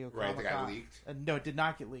San Diego Comic-Con. Right, that got leaked. No, it did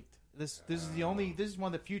not get leaked. This is the only. This is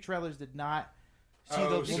one of the few trailers did not.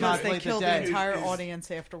 Because they killed the entire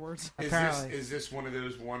audience afterwards. Is this one of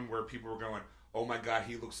those where people were going, oh my god,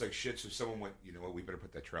 he looks like shit, so someone went, you know what, we better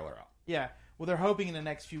put that trailer out. Yeah. Well, they're hoping in the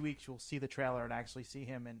next few weeks you'll see the trailer and actually see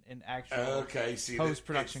him in actual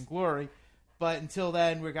post-production glory. But until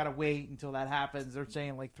then, we've got to wait until that happens. They're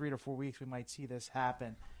saying like 3 to 4 weeks we might see this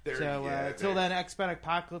happen. Until then, X-Men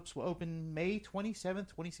Apocalypse will open May 27th,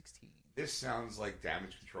 2016. This sounds like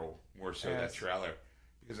Damage Control, more so that trailer.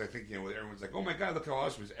 Because I think, everyone's like, oh my god, look how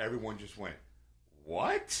awesome it is. Everyone just went,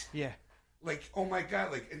 what? Yeah. Like, oh my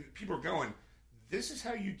god. Like, and people are going, this is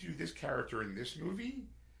how you do this character in this movie?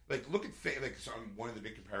 Like, look at, one of the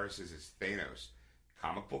big comparisons is Thanos.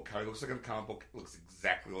 Comic book, how he looks like in the comic book, looks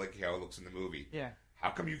exactly like how it looks in the movie. Yeah.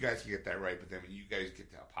 How come you guys can get that right, but then when you guys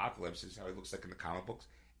get to Apocalypse, is how he looks like in the comic books,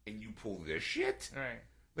 and you pull this shit? Right.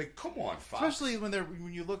 Like, come on, Fox. Especially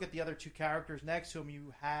when you look at the other two characters next to him,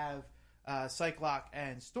 you have Cyclops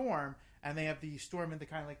and Storm, and they have the Storm in the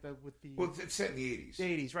kind of like Well, it's set in the 80s. The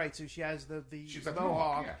 80s, right? So she has the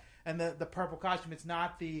mohawk, and the purple costume. It's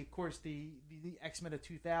not the X-Men of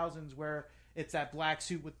 2000s where it's that black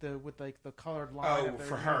suit with the colored line. Oh,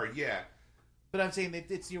 for her, yeah. But I'm saying that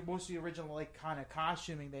it's most of the original kind of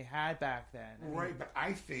costuming they had back then. Right, but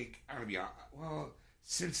I think I'm gonna be honest.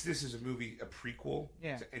 Since this is a prequel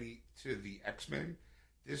to the X-Men,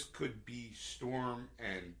 this could be Storm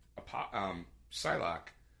and Psylocke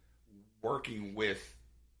working with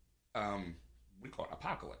we call it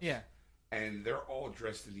Apocalypse. Yeah. And they're all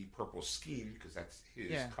dressed in the purple scheme because that's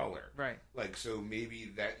his color. Right. Like, so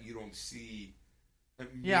maybe that you don't see.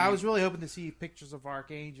 I was really hoping to see pictures of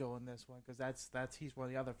Archangel in this one because he's one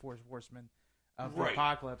of the other four horsemen of the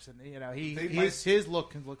Apocalypse, and his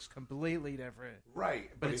look looks completely different. Right.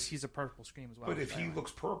 But he's a purple scream as well. But if he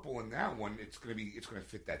looks purple in that one, it's gonna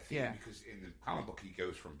fit that theme because in the comic book he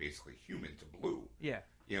goes from basically human to blue. Yeah.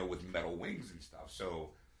 With metal wings and stuff.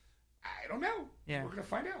 So I don't know. Yeah. We're gonna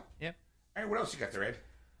find out. Yep. All right, what else you got there,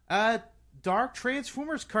 Ed? Dark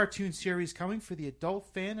Transformers cartoon series coming for the adult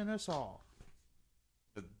fan and us all.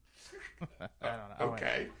 I don't know.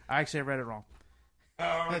 Okay. I read it wrong.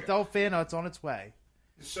 Okay. Adult fan, it's on its way.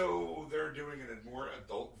 So they're doing a more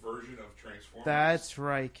adult version of Transformers? That's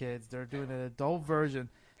right, kids. They're doing an adult version.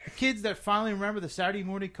 The kids that finally remember the Saturday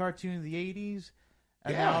morning cartoon of the 80s,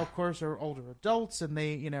 and now, of course, are older adults, and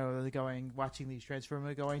they're watching these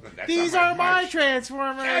Transformers going, these are my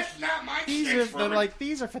Transformers! That's not my Transformers! They're like,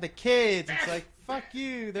 these are for the kids. It's like, fuck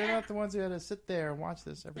you. They're not the ones who had to sit there and watch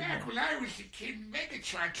this every day. Back when I was a kid,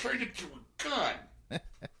 Megatron turned into a gun.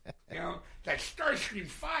 That Starscream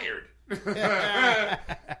fired.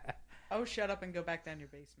 Oh, shut up and go back down your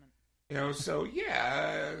basement. I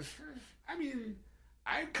mean,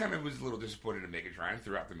 I kind of was a little disappointed in Megatron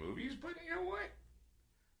throughout the movies, but you know what?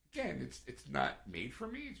 Again, it's not made for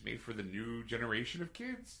me. It's made for the new generation of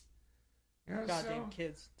kids. Goddamn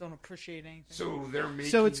kids don't appreciate anything. So they're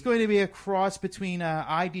making. So it's going to be a cross between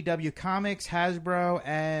IDW Comics, Hasbro,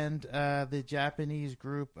 and the Japanese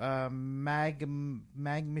group Mag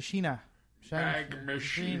Machina. Mag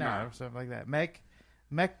Machina. Or something like that.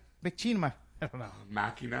 Machina. I don't know.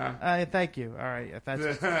 Machina. Thank you. All right. If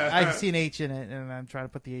that's, I see an H in it, and I'm trying to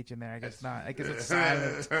put the H in there. I guess not. I guess it's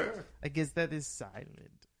silent. I guess that is silent.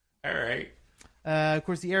 All right. Of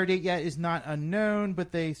course, the air date yet is not unknown,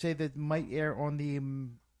 but they say that it might air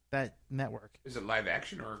on that network. Is it live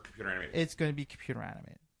action or computer animated? It's going to be computer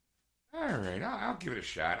animated. All right, I'll give it a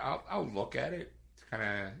shot. I'll look at it to kind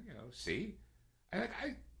of see. I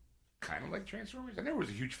kind of like Transformers. I never was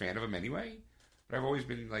a huge fan of them anyway, but I've always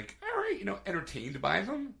been like, all right, entertained by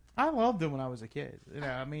them. I loved them when I was a kid.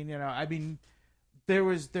 There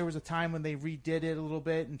was a time when they redid it a little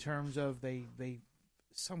bit in terms of they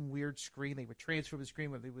some weird screen. They would transfer the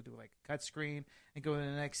screen, where they would do like a cut screen and go to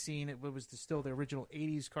the next scene. It was still the original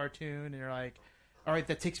 80s cartoon. And you're like, all right,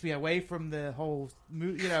 that takes me away from the whole,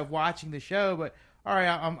 watching the show. But all right,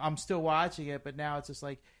 I'm still watching it. But now it's just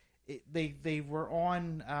like they were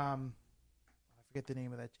on. I forget the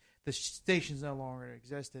name of that. The station's no longer in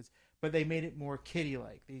existence. but they made it more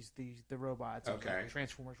kiddie-like. The robots, Okay. like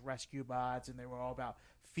Transformers Rescue Bots, and they were all about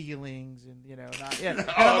feelings and not. Yeah, and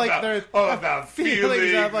all about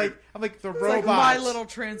feelings. I'm like the It's robots. like My Little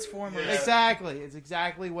Transformers. Yeah. Exactly, it's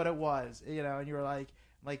exactly what it was. And you were like.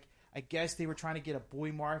 I guess they were trying to get a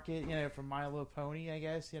boy market, from My Little Pony. I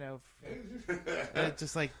guess, it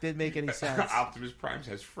just didn't make any sense. Optimus Prime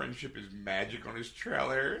says friendship is magic on his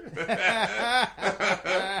trailer.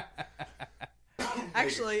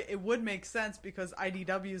 Actually, it would make sense because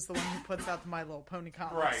IDW is the one who puts out the My Little Pony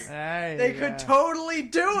comics. Right. They could totally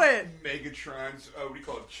do it. Megatron's, what do you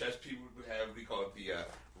call it? Chess people would have, we call it the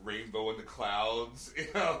rainbow in the clouds.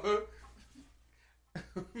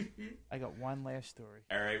 I got one last story.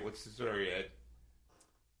 All right, what's the story, Ed?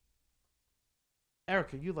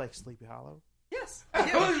 Erica, you like Sleepy Hollow? Yes.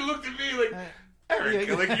 You looked at me like, Erica,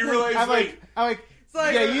 Yeah. like you realize, I'm like, It's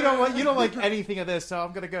like, yeah, you don't like anything of this, so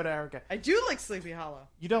I'm gonna go to Erica. I do like Sleepy Hollow.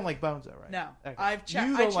 You don't like Bones, though, right? No. Okay. I've checked.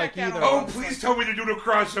 You I don't like checked out either. all oh, this, please like- tell me they're doing a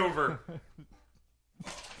crossover.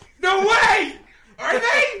 No way! Are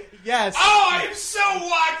they? Yes. Oh, I am so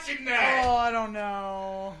watching that. Oh, I don't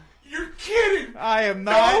know. You're kidding. I am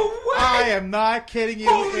not. No way! I am not kidding you.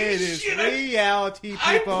 Holy It is shit, reality,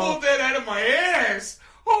 I people. pulled that out of my ass.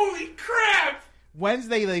 Holy crap.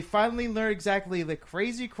 Wednesday, they finally learned exactly the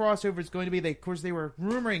crazy crossover is going to be. Of course, they were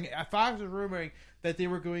rumoring. Fox was rumoring that they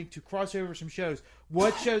were going to cross over some shows.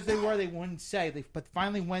 What shows they were, they wouldn't say. But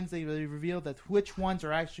finally, Wednesday, they revealed that which ones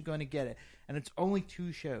are actually going to get it. And it's only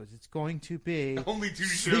 2 shows. It's going to be Only 2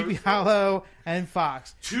 Sleepy shows. Hollow and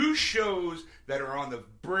Fox. 2 shows that are on the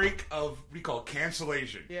brink of what we call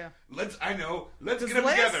cancellation. Yeah. Let's get Because them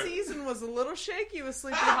last together. season was a little shaky with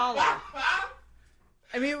Sleepy Hollow.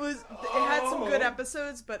 I mean, it had some good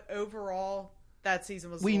episodes, but overall, that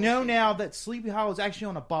season was. We a know little shaky. now that Sleepy Hollow is actually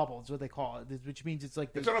on a bubble. Is what they call it, which means it's like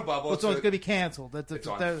It's on a bubble. So it's going to be canceled. It's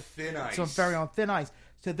on thin ice. So very on thin ice.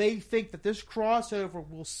 So they think that this crossover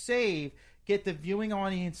will get the viewing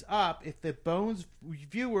audience up if the Bones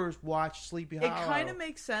viewers watch Sleepy Hollow. It kind of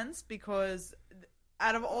makes sense because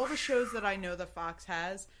out of all the shows that I know that Fox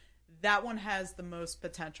has, that one has the most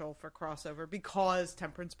potential for crossover because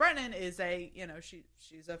Temperance Brennan is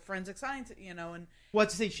she's a forensic scientist, and what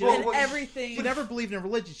to say? She everything. She never believed in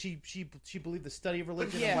religion. She believed the study of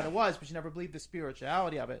religion and what it was, but she never believed the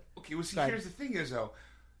spirituality of it. Okay, well, see, here's the thing is, though.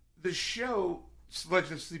 The show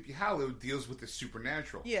Legend of Sleepy Hollow deals with the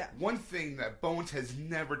supernatural. Yeah. One thing that Bones has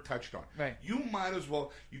never touched on. Right. You might as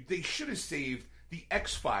well... they should have saved the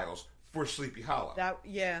X-Files for Sleepy Hollow. That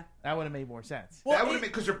would have made more sense. Well, that would have made...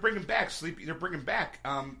 Because they're bringing back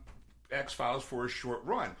X-Files for a short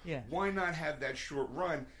run. Yeah. Why not have that short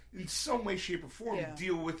run in some way, shape, or form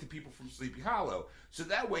deal with the people from Sleepy Hollow? So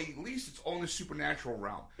that way, at least it's all in the supernatural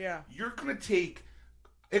realm. Yeah. You're going to take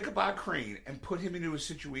Ichabod Crane and put him into a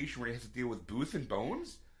situation where he has to deal with Booth and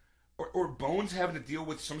Bones? Or Bones having to deal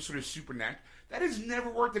with some sort of supernatural? That has never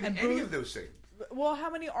worked in any of those things. Well, how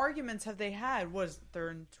many arguments have they had? Was there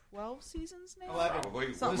in 12 seasons now? 11.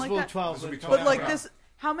 Probably. Something This like will that. 12. This will be but 12. But like Yeah. this,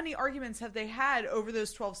 how many arguments have they had over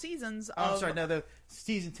those 12 seasons? I'm sorry. No, the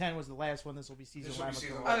season 10 was the last one. This will be season 11.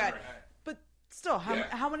 Okay. But still,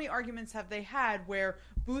 how many arguments have they had where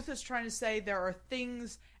Booth is trying to say there are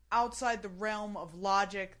things outside the realm of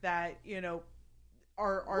logic that,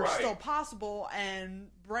 are still possible, and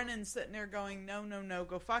Brennan's sitting there going, no,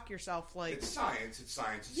 go fuck yourself. Like, It's science.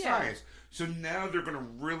 So now they're going to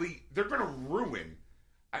ruin,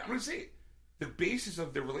 I'm going to say, the basis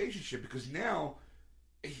of their relationship, because now,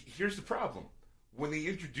 here's the problem. When they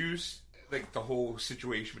introduce, like, the whole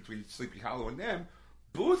situation between Sleepy Hollow and them,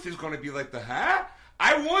 Booth is going to be like,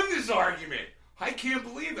 I won this argument. I can't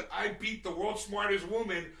believe it. I beat the world's smartest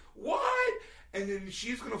woman. What? And then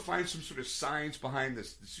she's going to find some sort of science behind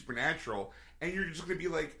this, the supernatural, and you're just going to be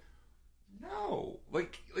like, no,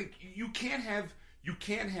 like you can't have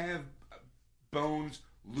Bones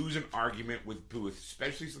lose an argument with Booth,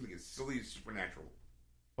 especially something as silly as supernatural.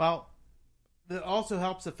 Well, that also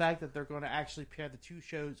helps the fact that they're going to actually pair the 2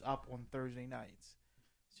 shows up on Thursday nights.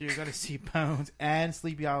 So you're going to see Bones and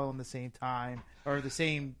Sleepy Hollow on the same time, or the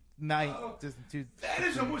same night. That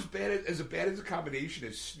is almost as bad as a combination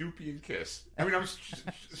as Snoopy and Kiss. I mean, I'm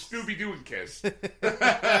Scooby-Doo and Kiss.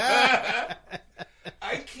 I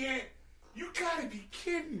can't... You gotta be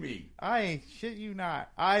kidding me. I ain't shit you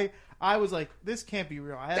not. I was like, this can't be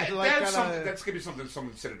real. I had to like that's gonna be something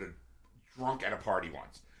someone said at a drunk at a party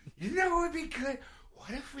once. You know what would be good?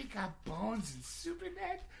 What if we got Bones and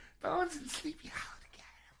Bones and Sleepy Hollow together?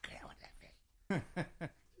 Okay, what that be?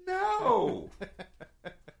 No.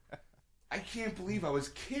 I can't believe I was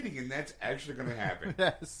kidding, and that's actually going to happen.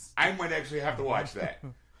 Yes. I might actually have to watch that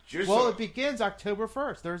It begins October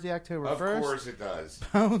 1st, Thursday, October 1st. Of course it does.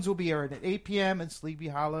 Bones will be aired at 8 p.m. and Sleepy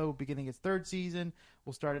Hollow, beginning its third season,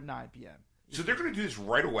 will start at 9 p.m. So they're going to do this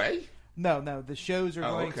right away? No. The shows are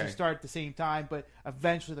going okay. to start at the same time, but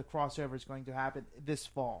eventually the crossover is going to happen this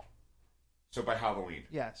fall. So by Halloween?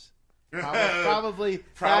 Yes. Probably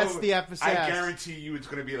that's the episode. I guarantee you it's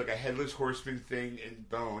going to be like a Headless Horseman thing in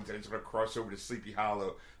Bones, and it's going to cross over to Sleepy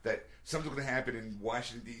Hollow. That something's going to happen in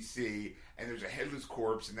Washington, D.C., and there's a headless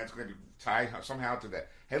corpse, and that's going to be tied somehow to the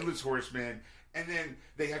Headless Horseman, and then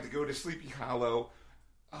they have to go to Sleepy Hollow.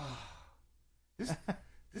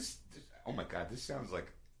 This oh my God, this sounds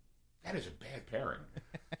like that is a bad pairing.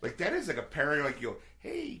 Like, that is like a pairing like,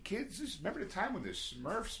 hey, kids, just remember the time when the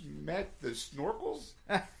Smurfs met the Snorkels?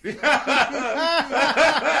 It's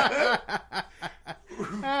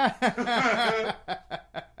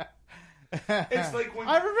like when...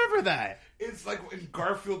 I remember that. It's like when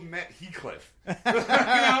Garfield met Heathcliff.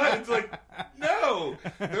 It's like, no,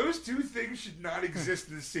 those two things should not exist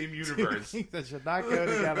in the same universe. That should not go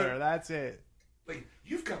together. That's it. Like,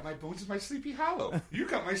 you've got my bones in my Sleepy Hollow. You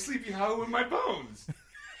got my Sleepy Hollow in my bones.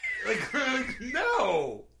 like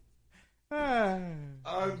no.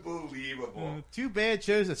 Unbelievable. Two bad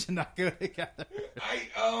shows that should not go together.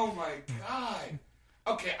 Oh my God.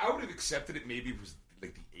 Okay, I would have accepted it maybe it was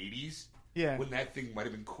like the 80s. Yeah. When that thing might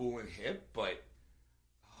have been cool and hip, but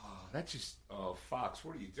that's just, Fox,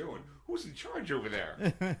 what are you doing? Who's in charge over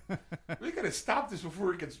there? We got to stop this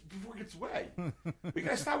before it gets away. We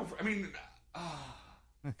got to stop it.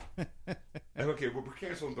 Okay, we're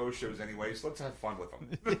canceling those shows anyway, so let's have fun with them.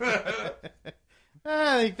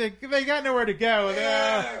 They got nowhere to go.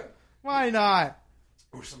 Yeah. Why not?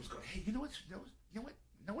 Or someone's going, hey, you know what?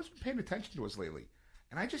 No one's been paying attention to us lately.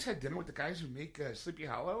 And I just had dinner with the guys who make Sleepy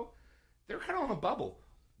Hollow. They're kind of on a bubble.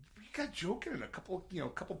 We got joking, and a couple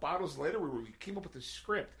bottles later, we came up with a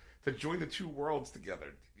script to join the two worlds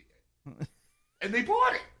together, and they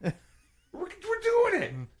bought it. We're doing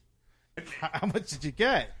it. And, how much did you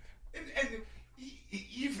get? And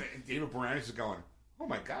even David Boreanaz is going, oh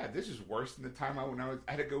my God, this is worse than the time I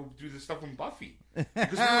had to go do this stuff on Buffy.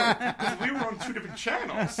 Because we were on two different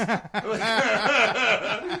channels.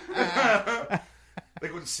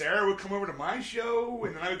 Like when Sarah would come over to my show,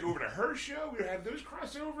 and then I would go over to her show, we would have those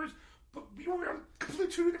crossovers, but we were on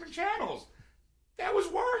completely two different channels. That was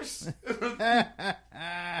worse.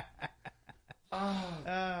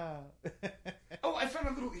 I found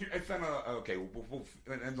a little. Okay, we'll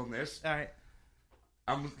end on this. All right.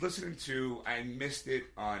 I'm listening to. I missed it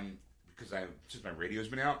on because since my radio's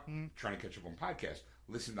been out, trying to catch up on podcasts.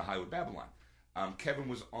 Listen to Hollywood Babylon. Kevin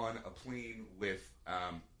was on a plane with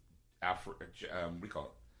what do you call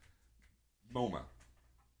it? MoMA.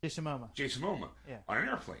 Jason Momoa. Yeah. On an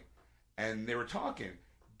airplane, and they were talking.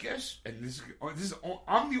 And this is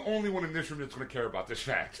I'm the only one in this room that's going to care about this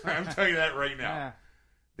fact. I'm telling you that right now.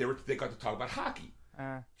 They got to talk about hockey.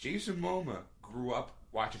 Jason Momoa grew up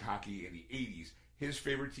watching hockey in the 80s. His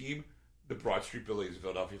favorite team, the Broad Street Bullies, the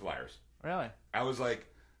Philadelphia Flyers. Really? I was like,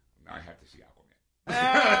 now I have to see Aquaman.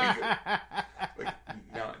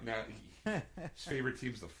 Now his favorite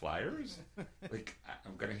team's the Flyers. Like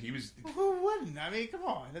he was. Who wouldn't? I mean, come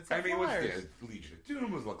on. It's the Flyers. It was Legion of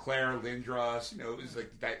Doom, was LeClaire, Lindros. It was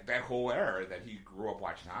like that whole era that he grew up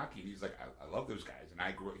watching hockey. And he's like, I love those guys. And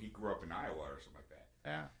he grew up in Iowa or something like that.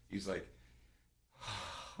 Yeah. He's like,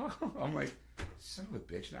 I'm like, son of a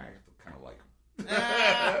bitch. Now I have to kind of like him.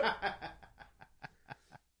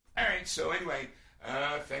 All right. So anyway,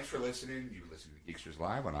 thanks for listening. You listen to Geeksters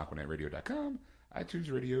Live on AquanetRadio.com,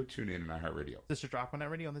 iTunes Radio, TuneIn, and iHeartRadio. Just search Aquanet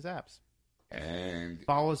Radio on these apps. And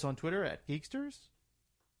follow us on Twitter at Geeksters.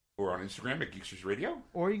 Or on Instagram at Geeksters Radio.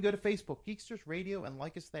 Or you can go to Facebook, Geeksters Radio, and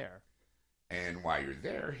like us there. And while you're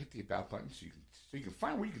there, hit the About button so you can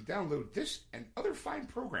find where you can download this and other fine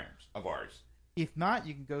programs of ours. If not,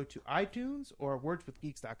 you can go to iTunes or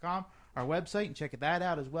wordswithgeeks.com, our website, and check that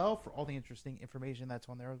out as well for all the interesting information that's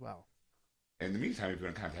on there as well. In the meantime, if you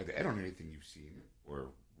want to contact Ed on anything you've seen or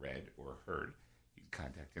read or heard, you can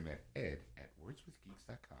contact him at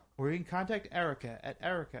ed@wordswithgeeks.com. Or you can contact Erica at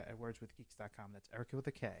wordswithgeeks.com. That's Erica with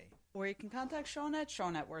a K. Or you can contact Sean at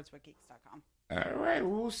wordswithgeeks.com. All right,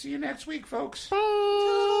 we'll see you next week, folks.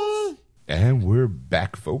 Bye. And we're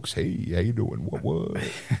back, folks. Hey, how you doing? What?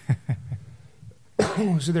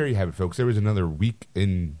 So there you have it, folks. There was another week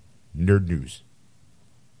in nerd news.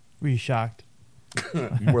 Were you shocked?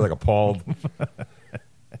 More like appalled.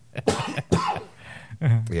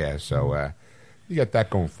 Yeah, so you got that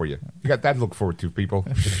going for you. You got that to look forward to, people.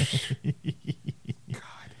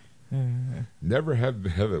 God. Never have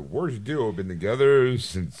a worse duo been together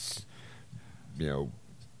since,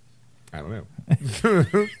 I don't know.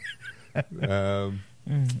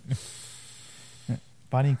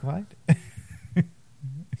 Bonnie and Clyde?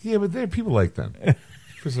 Yeah, but there are people like them.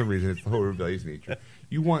 For some reason, it's the whole rebellious nature.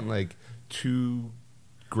 You want, like, two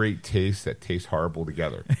great tastes that taste horrible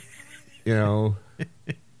together. You know?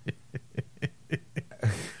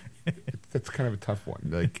 That's kind of a tough one.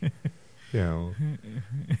 Like, you know.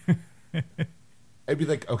 It'd be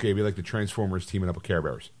like the Transformers teaming up with Care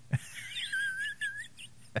Bears.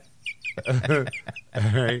 All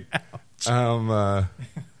right.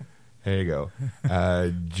 There you go.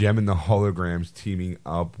 Gem and the Holograms teaming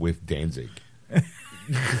up with Danzig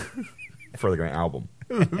for like an album.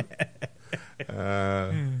 You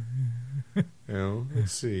know,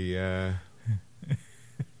 let's see.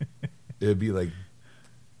 It'd be like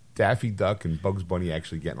Daffy Duck and Bugs Bunny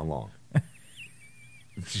actually getting along. It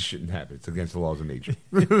just shouldn't happen. It's against the laws of nature.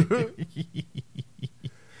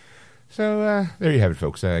 So there you have it,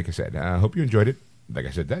 folks. Like I said, I hope you enjoyed it. Like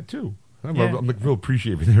I said, that too. I'm like real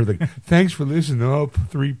appreciative. They're like, thanks for listening to all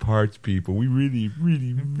 3 parts, people. We really,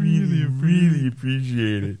 really, really, really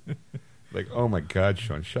appreciate it. Like, oh my God,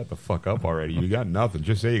 Sean, shut the fuck up already. You got nothing.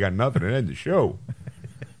 Just say you got nothing and end the show.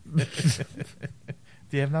 Do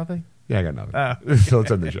you have nothing? Yeah, I got nothing. So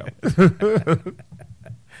let's end the show.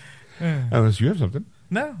 Unless you have something.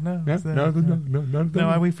 No. No,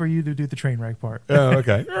 I wait for you to do the train wreck part. Oh,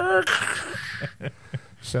 okay.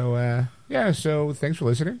 So, so thanks for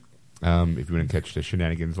listening. If you want to catch the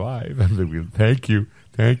shenanigans live, thank you.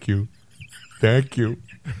 You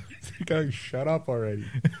guys, shut up already.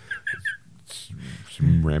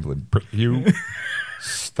 Some rambling prick, you.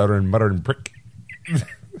 Stuttering, muttering prick.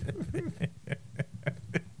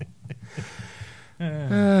 All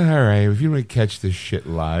right, if you want to catch this shit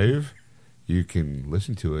live, you can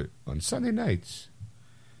listen to it on Sunday nights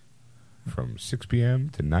from 6 p.m.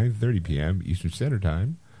 to 9:30 p.m. Eastern Standard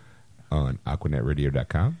Time on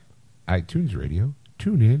AquanetRadio.com, iTunes Radio,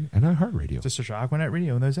 TuneIn, and iHeartRadio. Just search Aquanet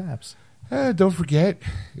Radio in those apps. Don't forget,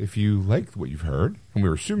 if you liked what you've heard, and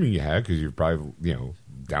we're assuming you have because you've probably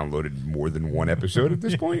downloaded more than one episode at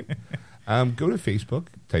this point, go to Facebook,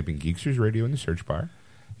 type in Geeksters Radio in the search bar, and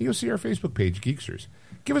you'll see our Facebook page, Geeksters.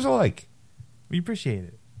 Give us a like. We appreciate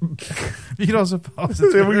it. You can also follow us on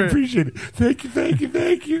Twitter. We appreciate it. Thank you.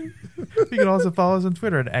 You can also follow us on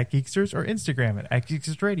Twitter at Geeksters or Instagram at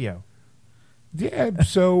Geeksters Radio. Yeah,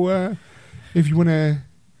 so if you want to,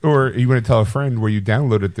 or you want to tell a friend where you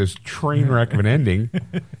downloaded this train wreck of an ending,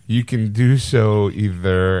 you can do so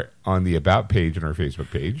either on the About page on our Facebook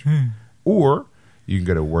page, or you can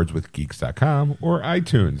go to wordswithgeeks.com or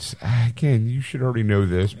iTunes. Again, you should already know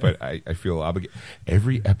this, but I feel obligated.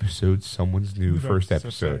 Every episode, someone's new first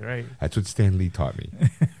episode. Right. That's what Stan Lee taught me.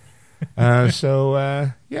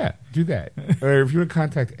 So, do that. Or if you want to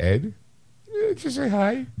contact Ed, just say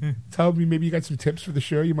hi. Tell me maybe you got some tips for the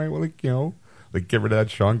show. You might want to, get rid of that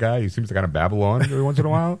Sean guy. He seems to kind of babble on every once in a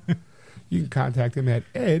while. You can contact him at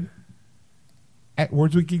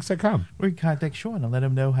ed@wordswithgeeks.com. Or you can contact Sean and let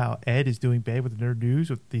him know how Ed is doing bad with the Nerd News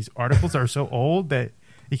with these articles that are so old that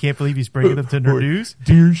he can't believe he's bringing them to Nerd News.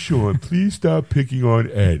 Dear Sean, please stop picking on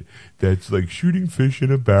Ed. That's like shooting fish in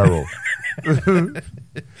a barrel. You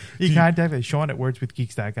can contact Sean at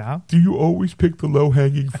wordswithgeeks.com. Do you always pick the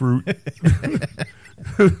low-hanging fruit?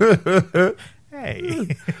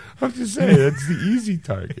 Hey. I'm just saying, that's the easy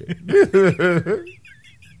target.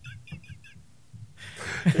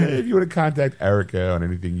 If you want to contact Erica on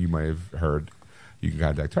anything you might have heard, you can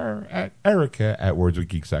contact her at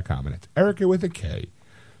Erica@wordswithgeeks.com. And it's Erica with a K.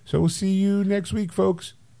 So we'll see you next week,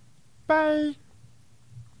 folks. Bye.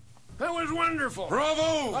 That was wonderful.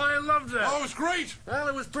 Bravo! I loved that. Oh, it was great. Well,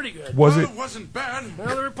 it was pretty good. Was Well, it? it wasn't bad.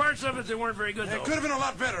 Well, there were parts of it that weren't very good, It though. could have been a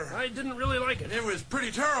lot better. I didn't really like it. It was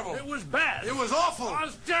pretty terrible. It was bad. It was awful. It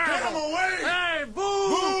was terrible. Get him away! Hey,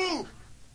 boo! Boo!